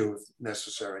terminate you if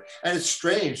necessary. And it's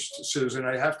strange, Susan,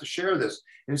 I have to share this.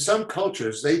 In some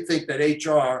cultures, they think that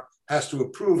HR has to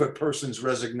approve a person's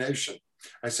resignation.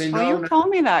 I say, no. Oh, you told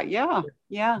me that, yeah.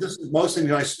 This is mostly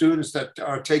my students that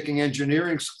are taking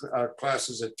engineering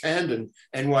classes at Tandon,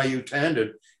 NYU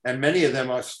Tandon, and many of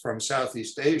them are from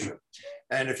Southeast Asia.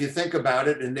 And if you think about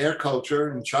it, in their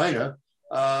culture in China,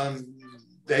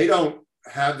 they don't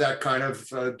have that kind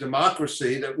of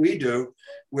democracy that we do,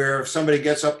 where if somebody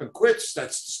gets up and quits,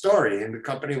 that's the story, and the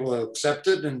company will accept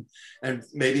it and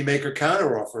maybe make a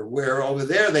counteroffer. Where over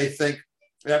there, they think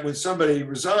that when somebody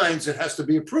resigns, it has to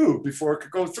be approved before it could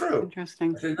go through.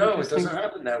 Interesting. I said, no, it doesn't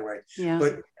happen that way. Yeah.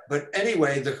 But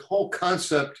anyway, the whole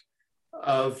concept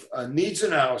of needs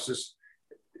analysis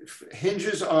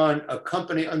hinges on a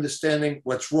company understanding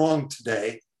what's wrong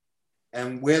today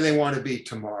and where they want to be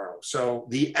tomorrow. So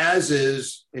the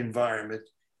as-is environment,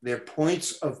 their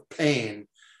points of pain,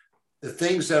 the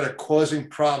things that are causing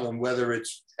problem, whether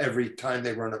it's every time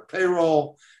they run a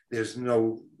payroll, there's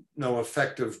no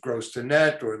effective gross to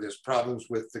net, or there's problems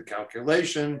with the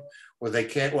calculation, or they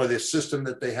can't, or the system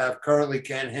that they have currently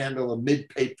can't handle a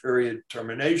mid-pay period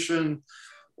termination,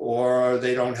 or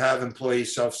they don't have employee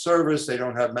self-service, they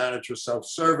don't have manager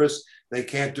self-service, they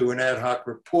can't do an ad hoc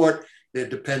report, they're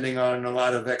depending on a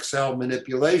lot of Excel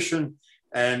manipulation,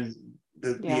 and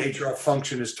the HR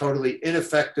function is totally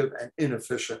ineffective and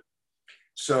inefficient.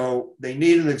 So they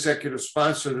need an executive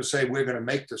sponsor to say, we're going to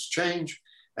make this change,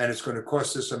 and it's going to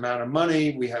cost this amount of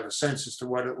money. We have a sense as to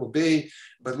what it will be,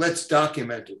 but let's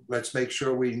document it. Let's make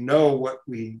sure we know what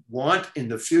we want in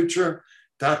the future,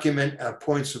 document our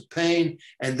points of pain,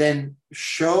 and then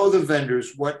show the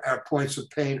vendors what our points of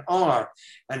pain are,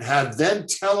 and have them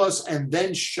tell us and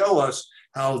then show us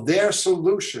how their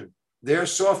solution, their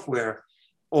software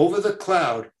over the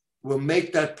cloud will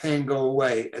make that pain go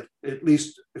away, at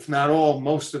least, if not all,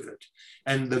 most of it.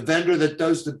 And the vendor that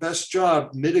does the best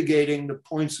job mitigating the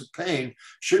points of pain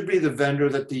should be the vendor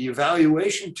that the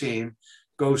evaluation team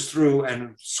goes through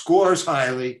and scores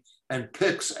highly and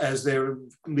picks as their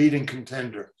leading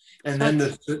contender. And then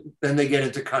they get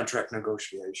into contract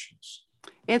negotiations.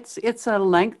 It's a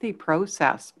lengthy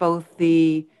process, both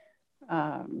the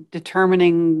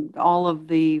determining all of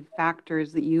the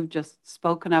factors that you've just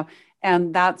spoken of.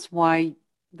 And that's why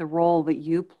the role that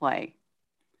you play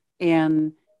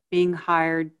in being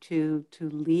hired to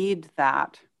lead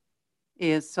that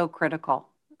is so critical.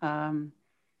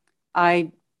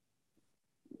 I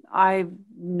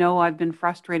know I've been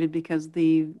frustrated because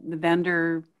the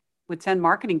vendor would send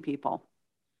marketing people,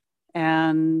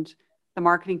 and the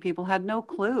marketing people had no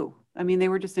clue. I mean, they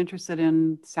were just interested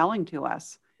in selling to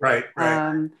us. Right,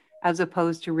 right. As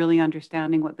opposed to really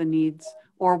understanding what the needs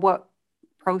or what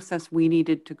process we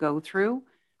needed to go through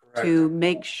Correct. to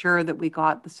make sure that we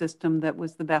got the system that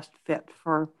was the best fit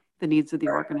for the needs of the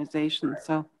organization.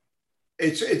 So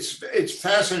it's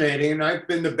fascinating, and I've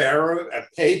been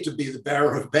I've paid to be the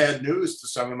bearer of bad news to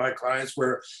some of my clients,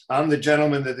 where I'm the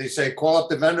gentleman that they say, call up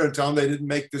the vendor and tell them they didn't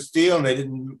make this deal and they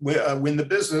didn't win the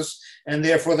business, and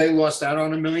therefore they lost out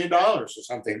on $1 million or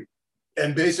something.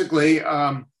 And basically,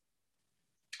 the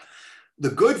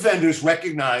good vendors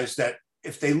recognize that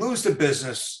if they lose the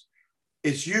business,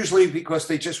 it's usually because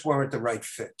they just weren't the right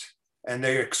fit, and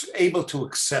they're able to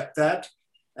accept that.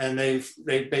 And they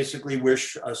basically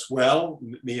wish us well,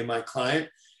 me and my client,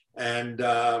 and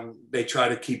they try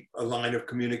to keep a line of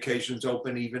communications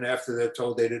open even after they're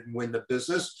told they didn't win the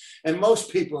business. And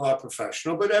most people are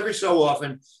professional, but every so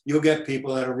often you'll get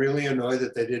people that are really annoyed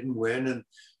that they didn't win,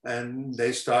 and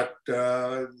they start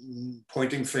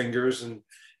pointing fingers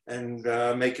and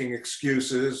making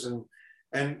excuses,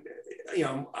 and you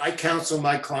know, I counsel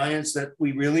my clients that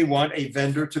we really want a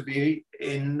vendor to be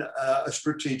in a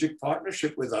strategic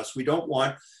partnership with us. We don't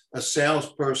want a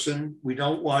salesperson. We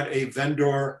don't want a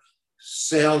vendor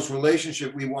sales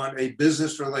relationship. We want a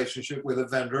business relationship with a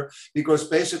vendor, because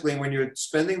basically when you're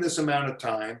spending this amount of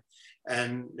time,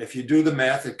 and if you do the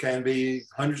math, it can be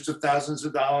hundreds of thousands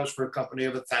of dollars for a company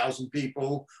of 1,000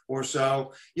 people or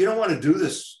so. You don't want to do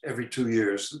this every 2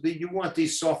 years. You want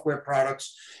these software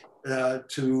products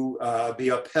to be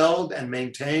upheld and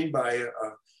maintained by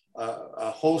a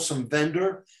wholesome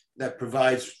vendor that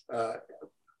provides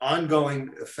ongoing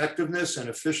effectiveness and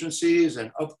efficiencies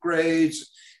and upgrades,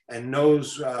 and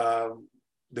knows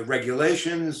the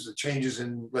regulations, the changes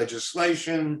in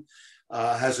legislation,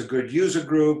 has a good user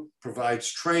group,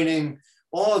 provides training,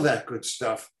 all of that good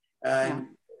stuff. And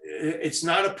it's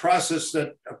not a process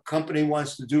that a company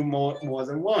wants to do more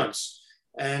than once.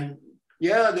 And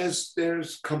yeah,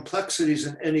 there's complexities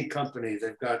in any company.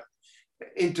 They've got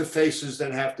interfaces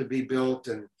that have to be built,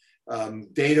 and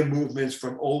data movements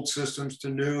from old systems to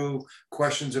new,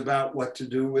 questions about what to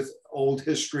do with old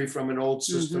history from an old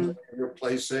system that you're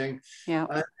replacing. Yeah.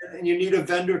 And you need a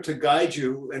vendor to guide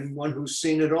you, and one who's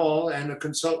seen it all, and a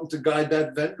consultant to guide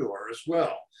that vendor as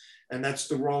well. And that's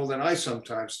the role that I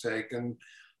sometimes take. And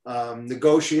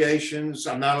negotiations,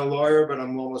 I'm not a lawyer, but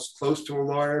I'm almost close to a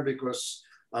lawyer, because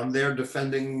I'm there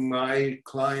defending my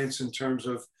clients in terms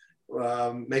of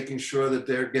making sure that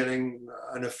they're getting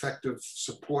an effective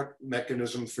support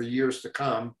mechanism for years to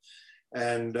come,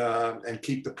 and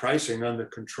keep the pricing under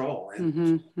control.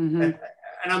 And, and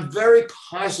I'm very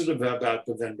positive about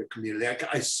the vendor community.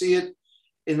 I see it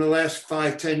in the last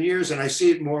 5-10 years, and I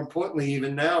see it more importantly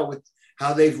even now with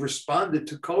how they've responded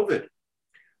to COVID.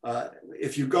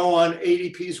 If you go on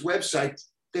ADP's website,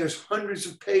 there's hundreds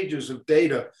of pages of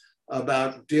data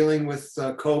about dealing with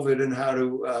COVID and how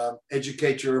to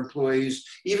educate your employees.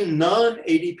 Even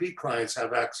non-ADP clients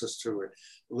have access to it.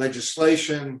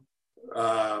 Legislation,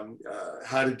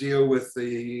 how to deal with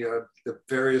the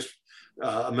various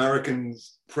American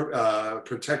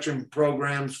protection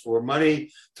programs for money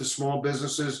to small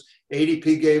businesses.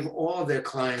 ADP gave all of their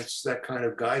clients that kind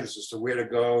of guidance as to where to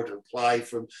go to apply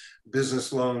for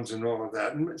business loans and all of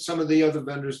that. And some of the other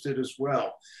vendors did as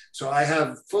well. So I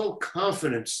have full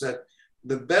confidence that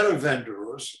the better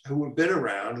vendors who have been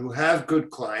around, who have good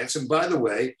clients, and by the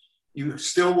way, you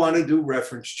still want to do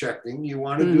reference checking, you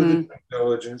want to do the due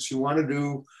diligence, you want to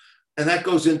do, and that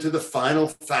goes into the final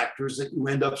factors that you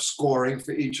end up scoring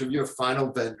for each of your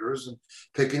final vendors and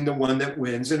picking the one that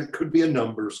wins. And it could be a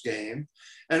numbers game.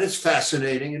 And it's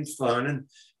fascinating and fun.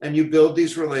 And you build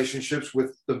these relationships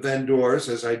with the vendors,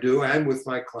 as I do, and with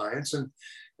my clients.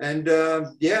 And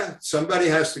yeah, somebody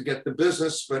has to get the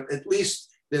business, but at least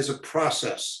there's a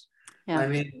process. Yeah. I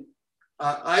mean,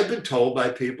 I've been told by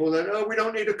people that, oh, we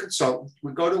don't need a consultant.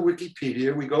 We go to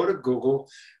Wikipedia, we go to Google,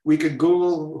 we could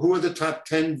Google who are the top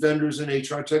 10 vendors in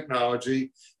HR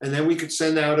technology, and then we could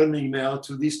send out an email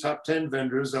to these top 10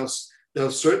 vendors.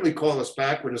 They'll certainly call us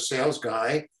back with a sales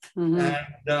guy. And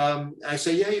I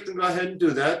say, yeah, you can go ahead and do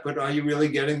that, but are you really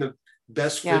getting the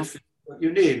best fit for what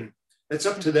you need? It's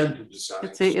up to them to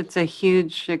decide. It's a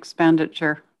huge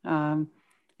expenditure. And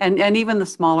even the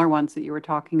smaller ones that you were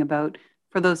talking about,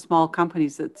 for those small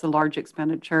companies, it's a large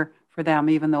expenditure for them,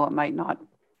 even though it might not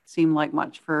seem like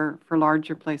much for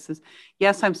larger places.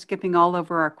 Yes, I'm skipping all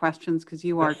over our questions because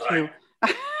you are too.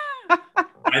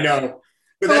 I know.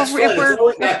 But Well,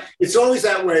 that's fun. It's always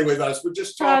that way with us. We're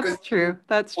just talking. That's true.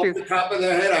 That's true. Off the top of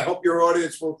their head. I hope your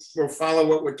audience will follow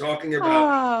what we're talking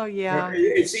about. Oh, yeah.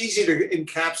 It's easy to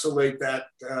encapsulate that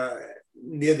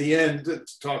near the end to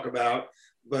talk about,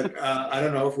 but I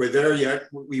don't know if we're there yet.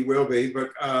 We will be, but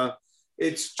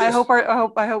it's just. I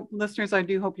hope listeners, I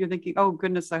do hope you're thinking, oh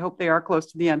goodness, I hope they are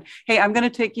close to the end. Hey, I'm going to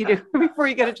take you to, before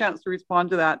you get a chance to respond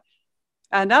to that.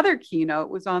 Another keynote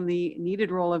was on the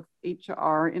needed role of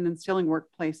HR in instilling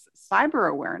workplace cyber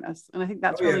awareness. And I think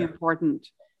that's really important,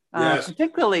 yes.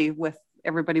 Particularly with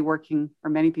everybody working, or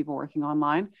many people working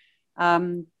online.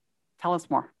 Tell us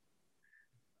more.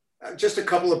 Just a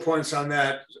couple of points on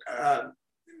that.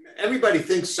 Everybody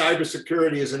thinks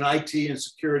cybersecurity is an IT and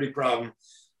security problem,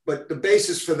 but the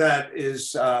basis for that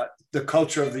is the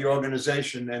culture of the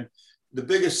organization. And the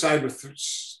biggest cyber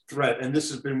threat, and this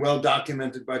has been well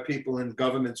documented by people in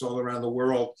governments all around the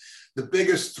world, the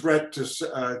biggest threat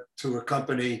to a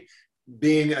company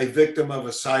being a victim of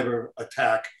a cyber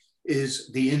attack is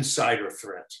the insider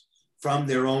threat from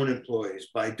their own employees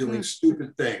by doing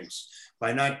stupid things,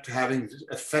 by not having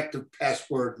effective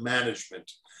password management,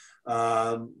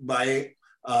 by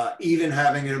even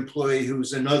having an employee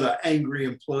who's another angry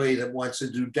employee that wants to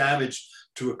do damage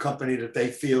to a company that they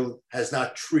feel has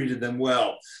not treated them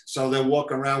well. So they'll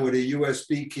walk around with a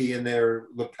USB key in their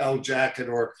lapel jacket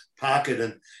or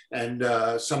pocket,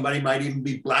 and somebody might even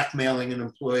be blackmailing an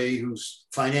employee who's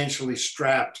financially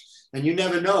strapped. And you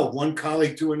never know. One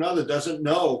colleague to another doesn't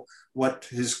know what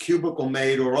his cubicle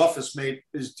mate or office mate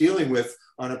is dealing with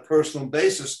on a personal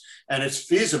basis. And it's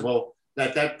feasible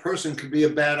that that person could be a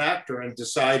bad actor and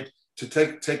decide to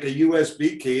take a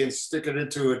USB key and stick it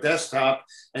into a desktop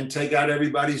and take out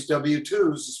everybody's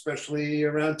W-2s, especially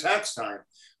around tax time,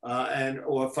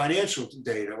 or financial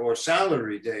data or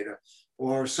salary data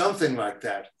or something like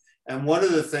that. And one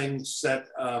of the things that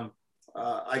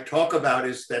I talk about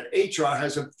is that HR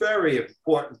has a very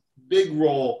important, big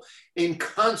role in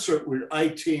concert with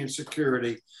IT and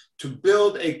security to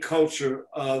build a culture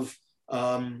of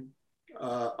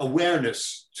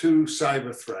awareness to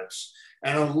cyber threats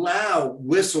and allow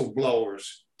whistleblowers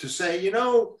to say, you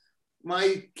know,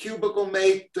 my cubicle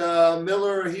mate,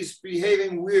 Miller, he's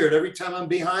behaving weird. Every time I'm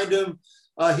behind him,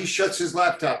 he shuts his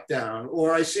laptop down.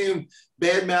 Or I see him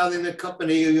bad-mouthing the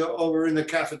company over in the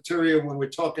cafeteria when we're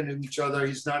talking to each other.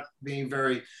 He's not being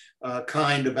very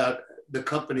kind about the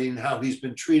company and how he's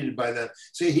been treated by them.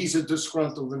 See, he's a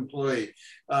disgruntled employee.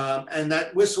 And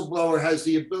that whistleblower has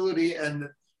the ability and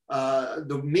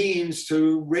the means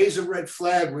to raise a red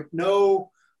flag with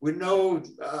no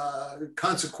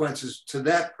consequences to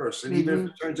that person, even if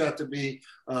it turns out to be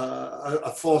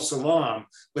a false alarm.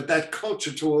 But that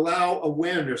culture to allow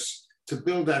awareness, to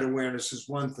build that awareness is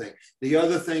one thing. The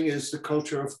other thing is the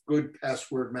culture of good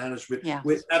password management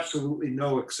with absolutely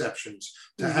no exceptions.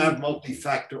 To have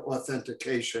multi-factor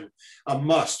authentication, a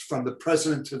must from the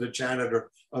president to the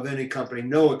janitor of any company,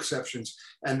 no exceptions.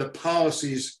 And the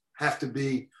policies have to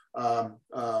be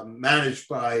managed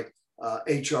by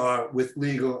HR with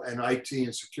legal and IT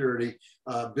and security,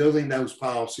 building those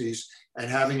policies and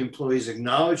having employees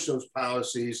acknowledge those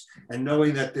policies and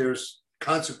knowing that there's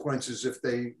consequences if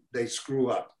they screw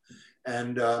up.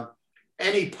 And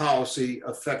any policy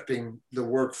affecting the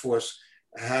workforce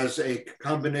has a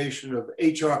combination of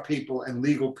HR people and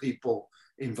legal people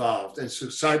involved. And so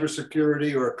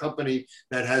cybersecurity or a company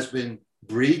that has been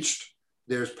breached,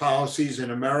 there's policies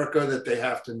in America that they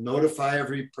have to notify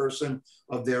every person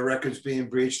of their records being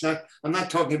breached. I'm not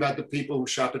talking about the people who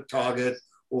shop at Target,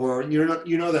 or you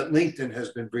know that LinkedIn has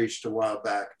been breached a while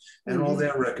back and all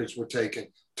their records were taken.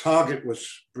 Target was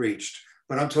breached,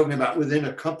 but I'm talking about within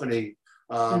a company.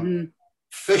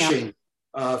 Phishing.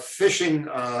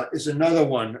 Phishing is another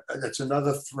one. That's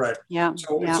another threat.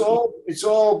 So it's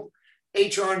all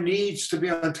HR needs to be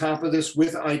on top of this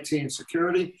with IT and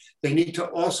security. They need to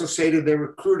also say to their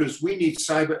recruiters, we need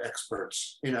cyber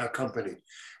experts in our company.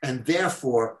 And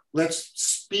therefore, let's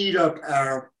speed up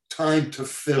our time to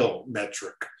fill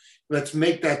metric. Let's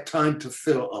make that time to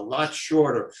fill a lot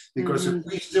shorter, because if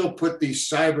we still put these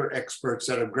cyber experts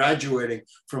that are graduating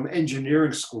from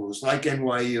engineering schools like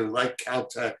NYU, like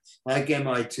Caltech, like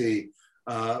MIT,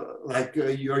 like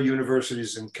your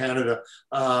universities in Canada,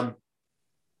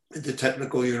 the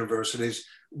technical universities,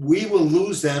 we will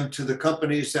lose them to the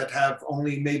companies that have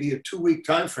only maybe a 2-week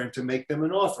time frame to make them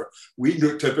an offer. We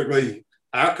do typically,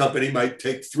 our company might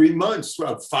take 3 months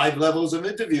of 5 levels of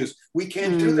interviews. We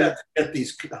can't do that to get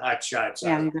these hot shots.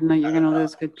 Yeah, you're gonna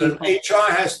lose good people.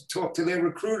 HR has to talk to their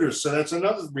recruiters. So that's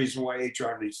another reason why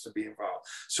HR needs to be involved.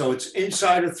 So it's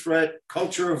insider threat,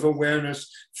 culture of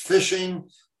awareness, phishing,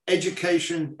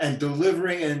 education, and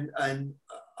delivering and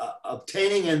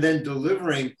obtaining and then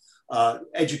delivering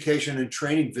education and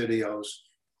training videos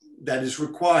that is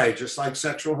required, just like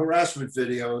sexual harassment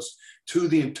videos, to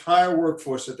the entire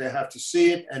workforce, that they have to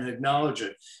see it and acknowledge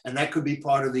it. And that could be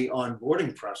part of the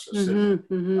onboarding process that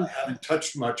I haven't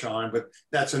touched much on, but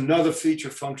that's another feature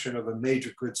function of a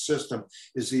major good system,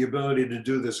 is the ability to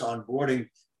do this onboarding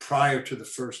prior to the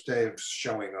first day of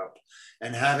showing up.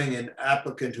 And having an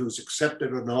applicant who's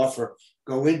accepted an offer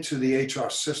go into the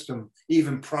HR system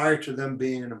even prior to them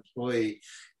being an employee,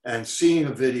 and seeing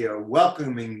a video,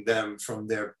 welcoming them from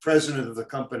their president of the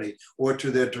company or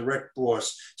to their direct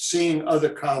boss, seeing other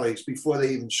colleagues before they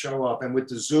even show up. And with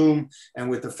the Zoom and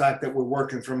with the fact that we're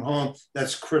working from home,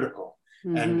 that's critical.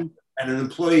 And an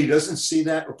employee doesn't see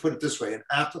that, or put it this way, an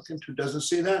applicant who doesn't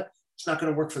see that, it's not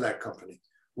going to work for that company.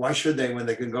 Why should they, when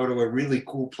they can go to a really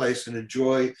cool place and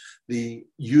enjoy the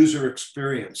user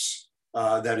experience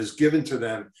that is given to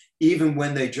them, even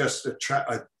when they just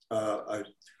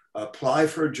apply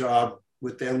for a job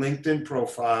with their LinkedIn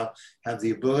profile, have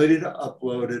the ability to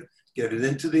upload it, get it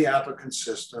into the applicant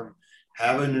system,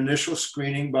 have an initial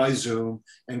screening by Zoom,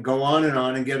 and go on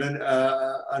and get an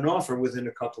offer within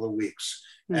a couple of weeks.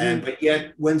 But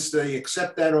yet, once they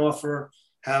accept that offer,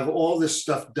 have all this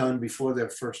stuff done before their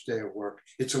first day of work.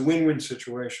 It's a win-win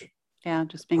situation. Yeah,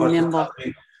 just being nimble.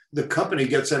 The company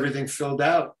gets everything filled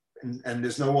out, and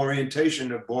there's no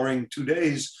orientation, a boring 2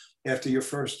 days after your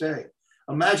first day.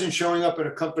 Imagine showing up at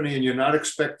a company and you're not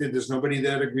expected. There's nobody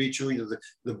there to greet you.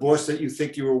 The boss that you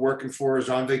think you were working for is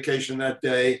on vacation that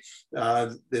day.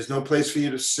 There's no place for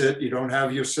you to sit. You don't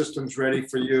have your systems ready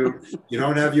for you. You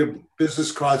don't have your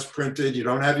business cards printed. You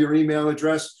don't have your email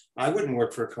address. I wouldn't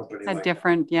work for a company like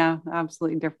that. Yeah,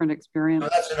 absolutely different experience. Now,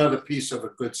 that's another piece of a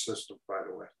good system, by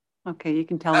the way. Okay, you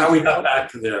can tell. How we got back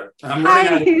to there. I'm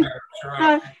running out of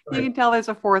time. You can tell there's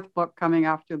a fourth book coming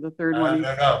after the third one.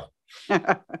 I know.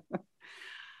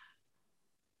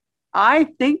 I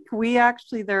think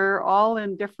they're all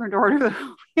in different order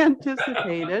than we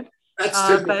anticipated.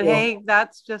 That's but hey,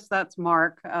 that's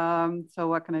Mark. So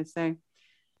what can I say?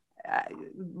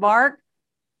 Mark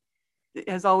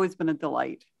has always been a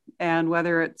delight. And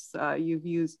whether it's you've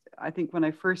used, I think when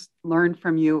I first learned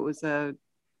from you, it was a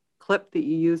clip that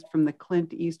you used from the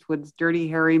Clint Eastwood's Dirty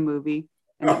Harry movie.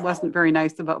 And it wasn't very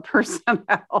nice about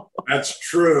personnel. That's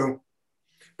true.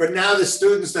 But now the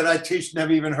students that I teach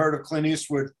never even heard of Clint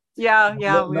Eastwood. Yeah. We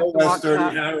have to watch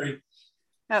Dirty Harry.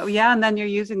 Oh, yeah, and then you're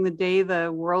using the day the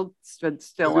world stood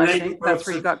still. I think that's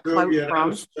where you got clout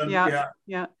from.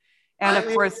 Yeah. And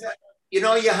of course, you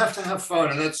have to have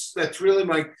fun, and that's really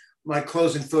my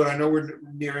closing thought. I know we're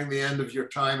nearing the end of your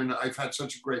time, and I've had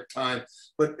such a great time.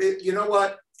 But you know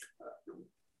what?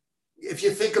 If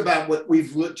you think about what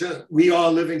we are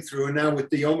living through, and now with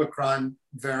the Omicron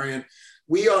variant,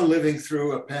 we are living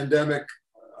through a pandemic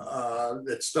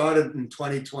that started in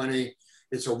 2020.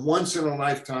 It's a once in a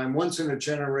lifetime, once in a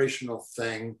generational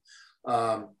thing.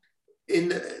 In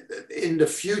the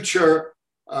future,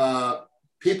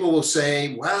 people will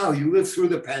say, wow, you lived through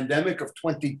the pandemic of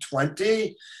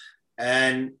 2020.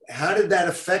 And how did that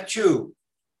affect you,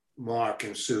 Mark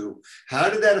and Sue? How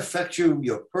did that affect you,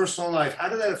 your personal life? How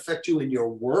did that affect you in your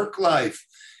work life?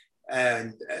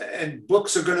 And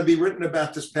books are going to be written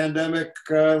about this pandemic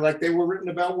like they were written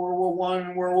about World War I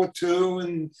and World War II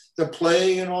and the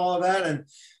plague and all of that.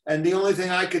 And the only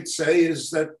thing I could say is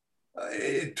that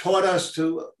it taught us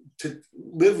to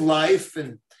live life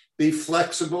and be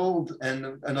flexible.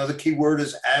 And another key word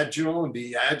is agile, and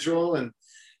be agile and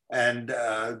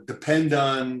depend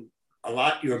on a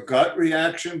lot your gut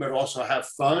reaction, but also have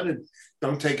fun and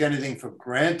don't take anything for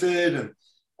granted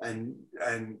and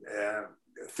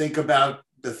think about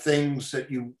the things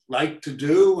that you like to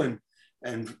do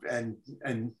and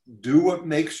do what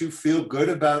makes you feel good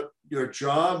about your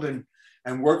job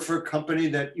and work for a company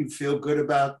that you feel good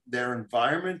about their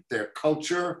environment, their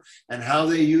culture, and how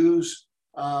they use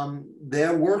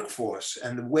their workforce.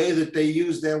 And the way that they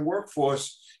use their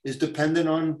workforce is dependent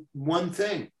on one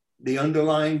thing, the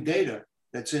underlying data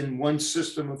that's in one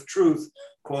system of truth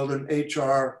called an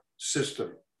HR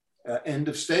system. End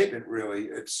of statement, really.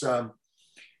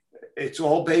 It's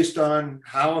all based on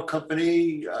how a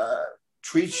company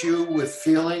treats you with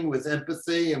feeling, with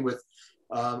empathy, and with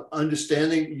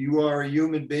understanding you are a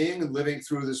human being and living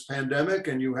through this pandemic,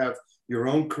 and you have your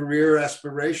own career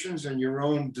aspirations and your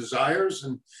own desires.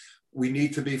 And we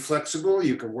need to be flexible.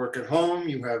 You can work at home.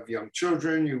 You have young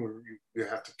children. You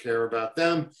have to care about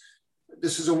them.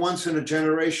 This is a once in a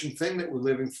generation thing that we're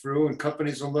living through, and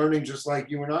companies are learning just like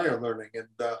you and I are learning. And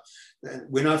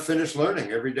we're not finished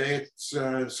learning. Every day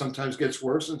it sometimes gets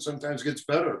worse and sometimes gets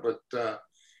better. But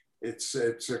it's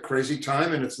a crazy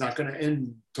time, and it's not going to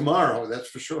end tomorrow. That's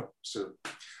for sure. So,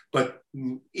 but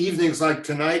evenings like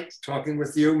tonight, talking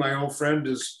with you, my old friend,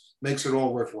 makes it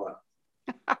all worthwhile.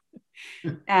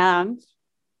 And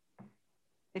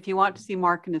if you want to see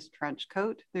Mark in his trench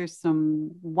coat, there's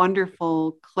some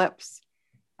wonderful clips.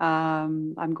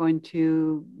 I'm going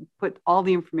to put all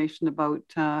the information about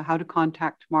how to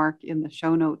contact Mark in the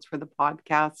show notes for the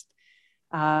podcast.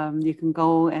 You can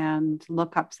go and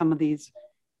look up some of these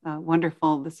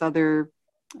this other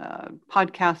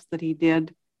podcast that he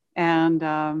did. And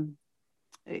I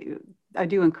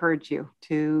do encourage you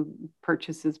to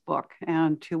purchase his book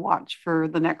and to watch for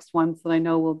the next ones that I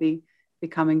know will be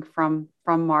coming from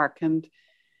Mark. And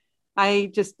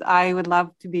I would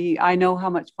love to be, I know how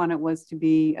much fun it was to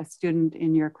be a student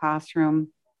in your classroom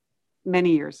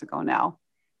many years ago now.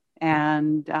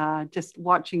 And just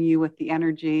watching you with the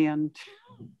energy and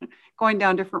going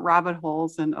down different rabbit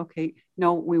holes. And okay,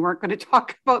 no, we weren't going to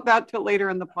talk about that till later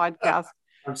in the podcast.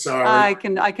 I'm sorry. I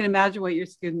can imagine what your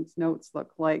students' notes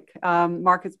look like.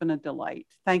 Mark, it's been a delight.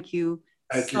 Thank you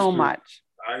so much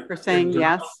for saying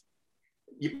yes.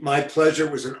 My pleasure.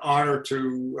 It was an honor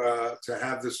to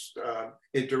have this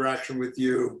interaction with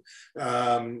you.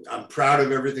 I'm proud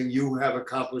of everything you have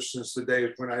accomplished since the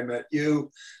day when I met you.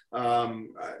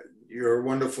 You're a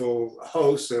wonderful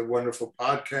host, a wonderful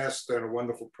podcast, and a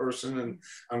wonderful person. And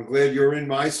I'm glad you're in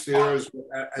my sphere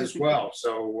as well.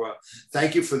 So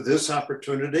thank you for this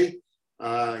opportunity.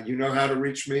 You know how to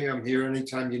reach me. I'm here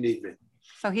anytime you need me.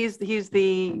 So he's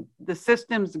the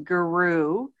systems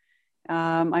guru.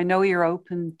 I know you're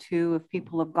open to, if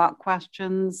people have got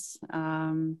questions,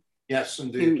 yes,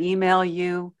 indeed, to email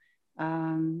you.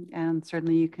 And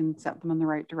certainly you can set them in the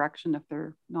right direction if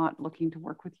they're not looking to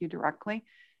work with you directly.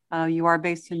 You are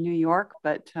based in New York,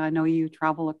 but I know you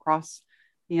travel across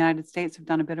the United States, have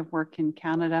done a bit of work in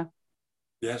Canada.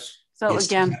 Yes. So yes.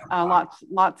 Again,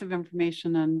 lots of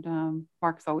information, and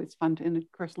Mark's always fun to, and of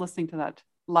course, listening to that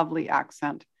lovely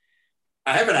accent.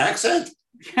 I have an accent?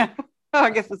 I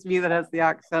guess it's me that has the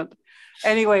accent.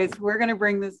 Anyways, we're going to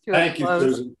bring this to a close. Thank you,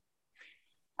 Susan.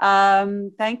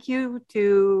 Thank you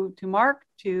to Mark,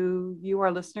 to you,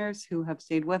 our listeners who have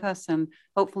stayed with us and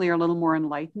hopefully are a little more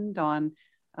enlightened on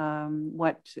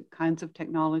what kinds of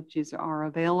technologies are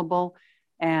available,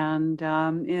 and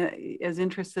as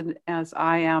interested as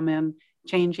I am in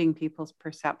changing people's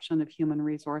perception of human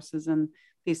resources, and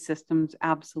these systems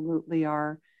absolutely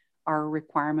are a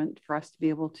requirement for us to be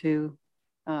able to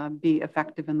be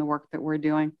effective in the work that we're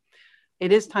doing.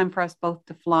 It is time for us both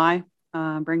to fly,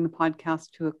 bring the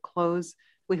podcast to a close.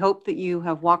 We hope that you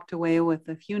have walked away with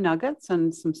a few nuggets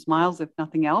and some smiles, if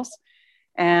nothing else.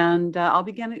 And I'll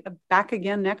be back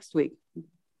again next week.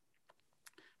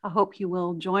 I hope you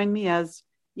will join me as,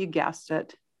 you guessed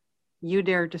it, you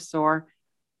dare to soar.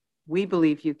 We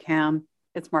believe you can.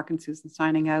 It's Mark and Susan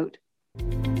signing out.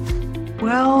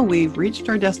 Well, we've reached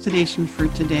our destination for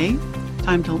today.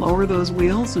 Time to lower those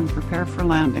wheels and prepare for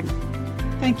landing.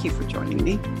 Thank you for joining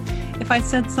me. If I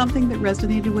said something that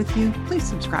resonated with you, please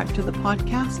subscribe to the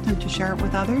podcast and to share it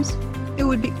with others. It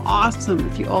would be awesome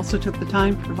if you also took the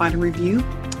time to provide a review,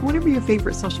 whatever your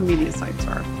favorite social media sites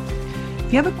are.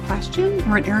 If you have a question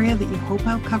or an area that you hope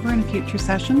I'll cover in a future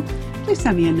session, please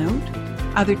send me a note,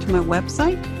 either to my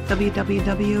website,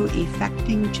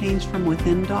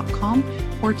 www.effectingchangefromwithin.com,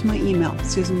 or to my email,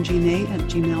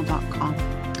 susangna@gmail.com.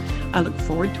 I look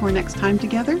forward to our next time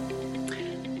together.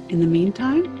 In the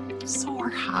meantime, soar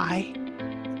high.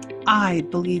 I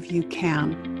believe you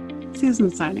can. Susan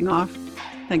signing off.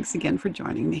 Thanks again for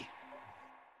joining me.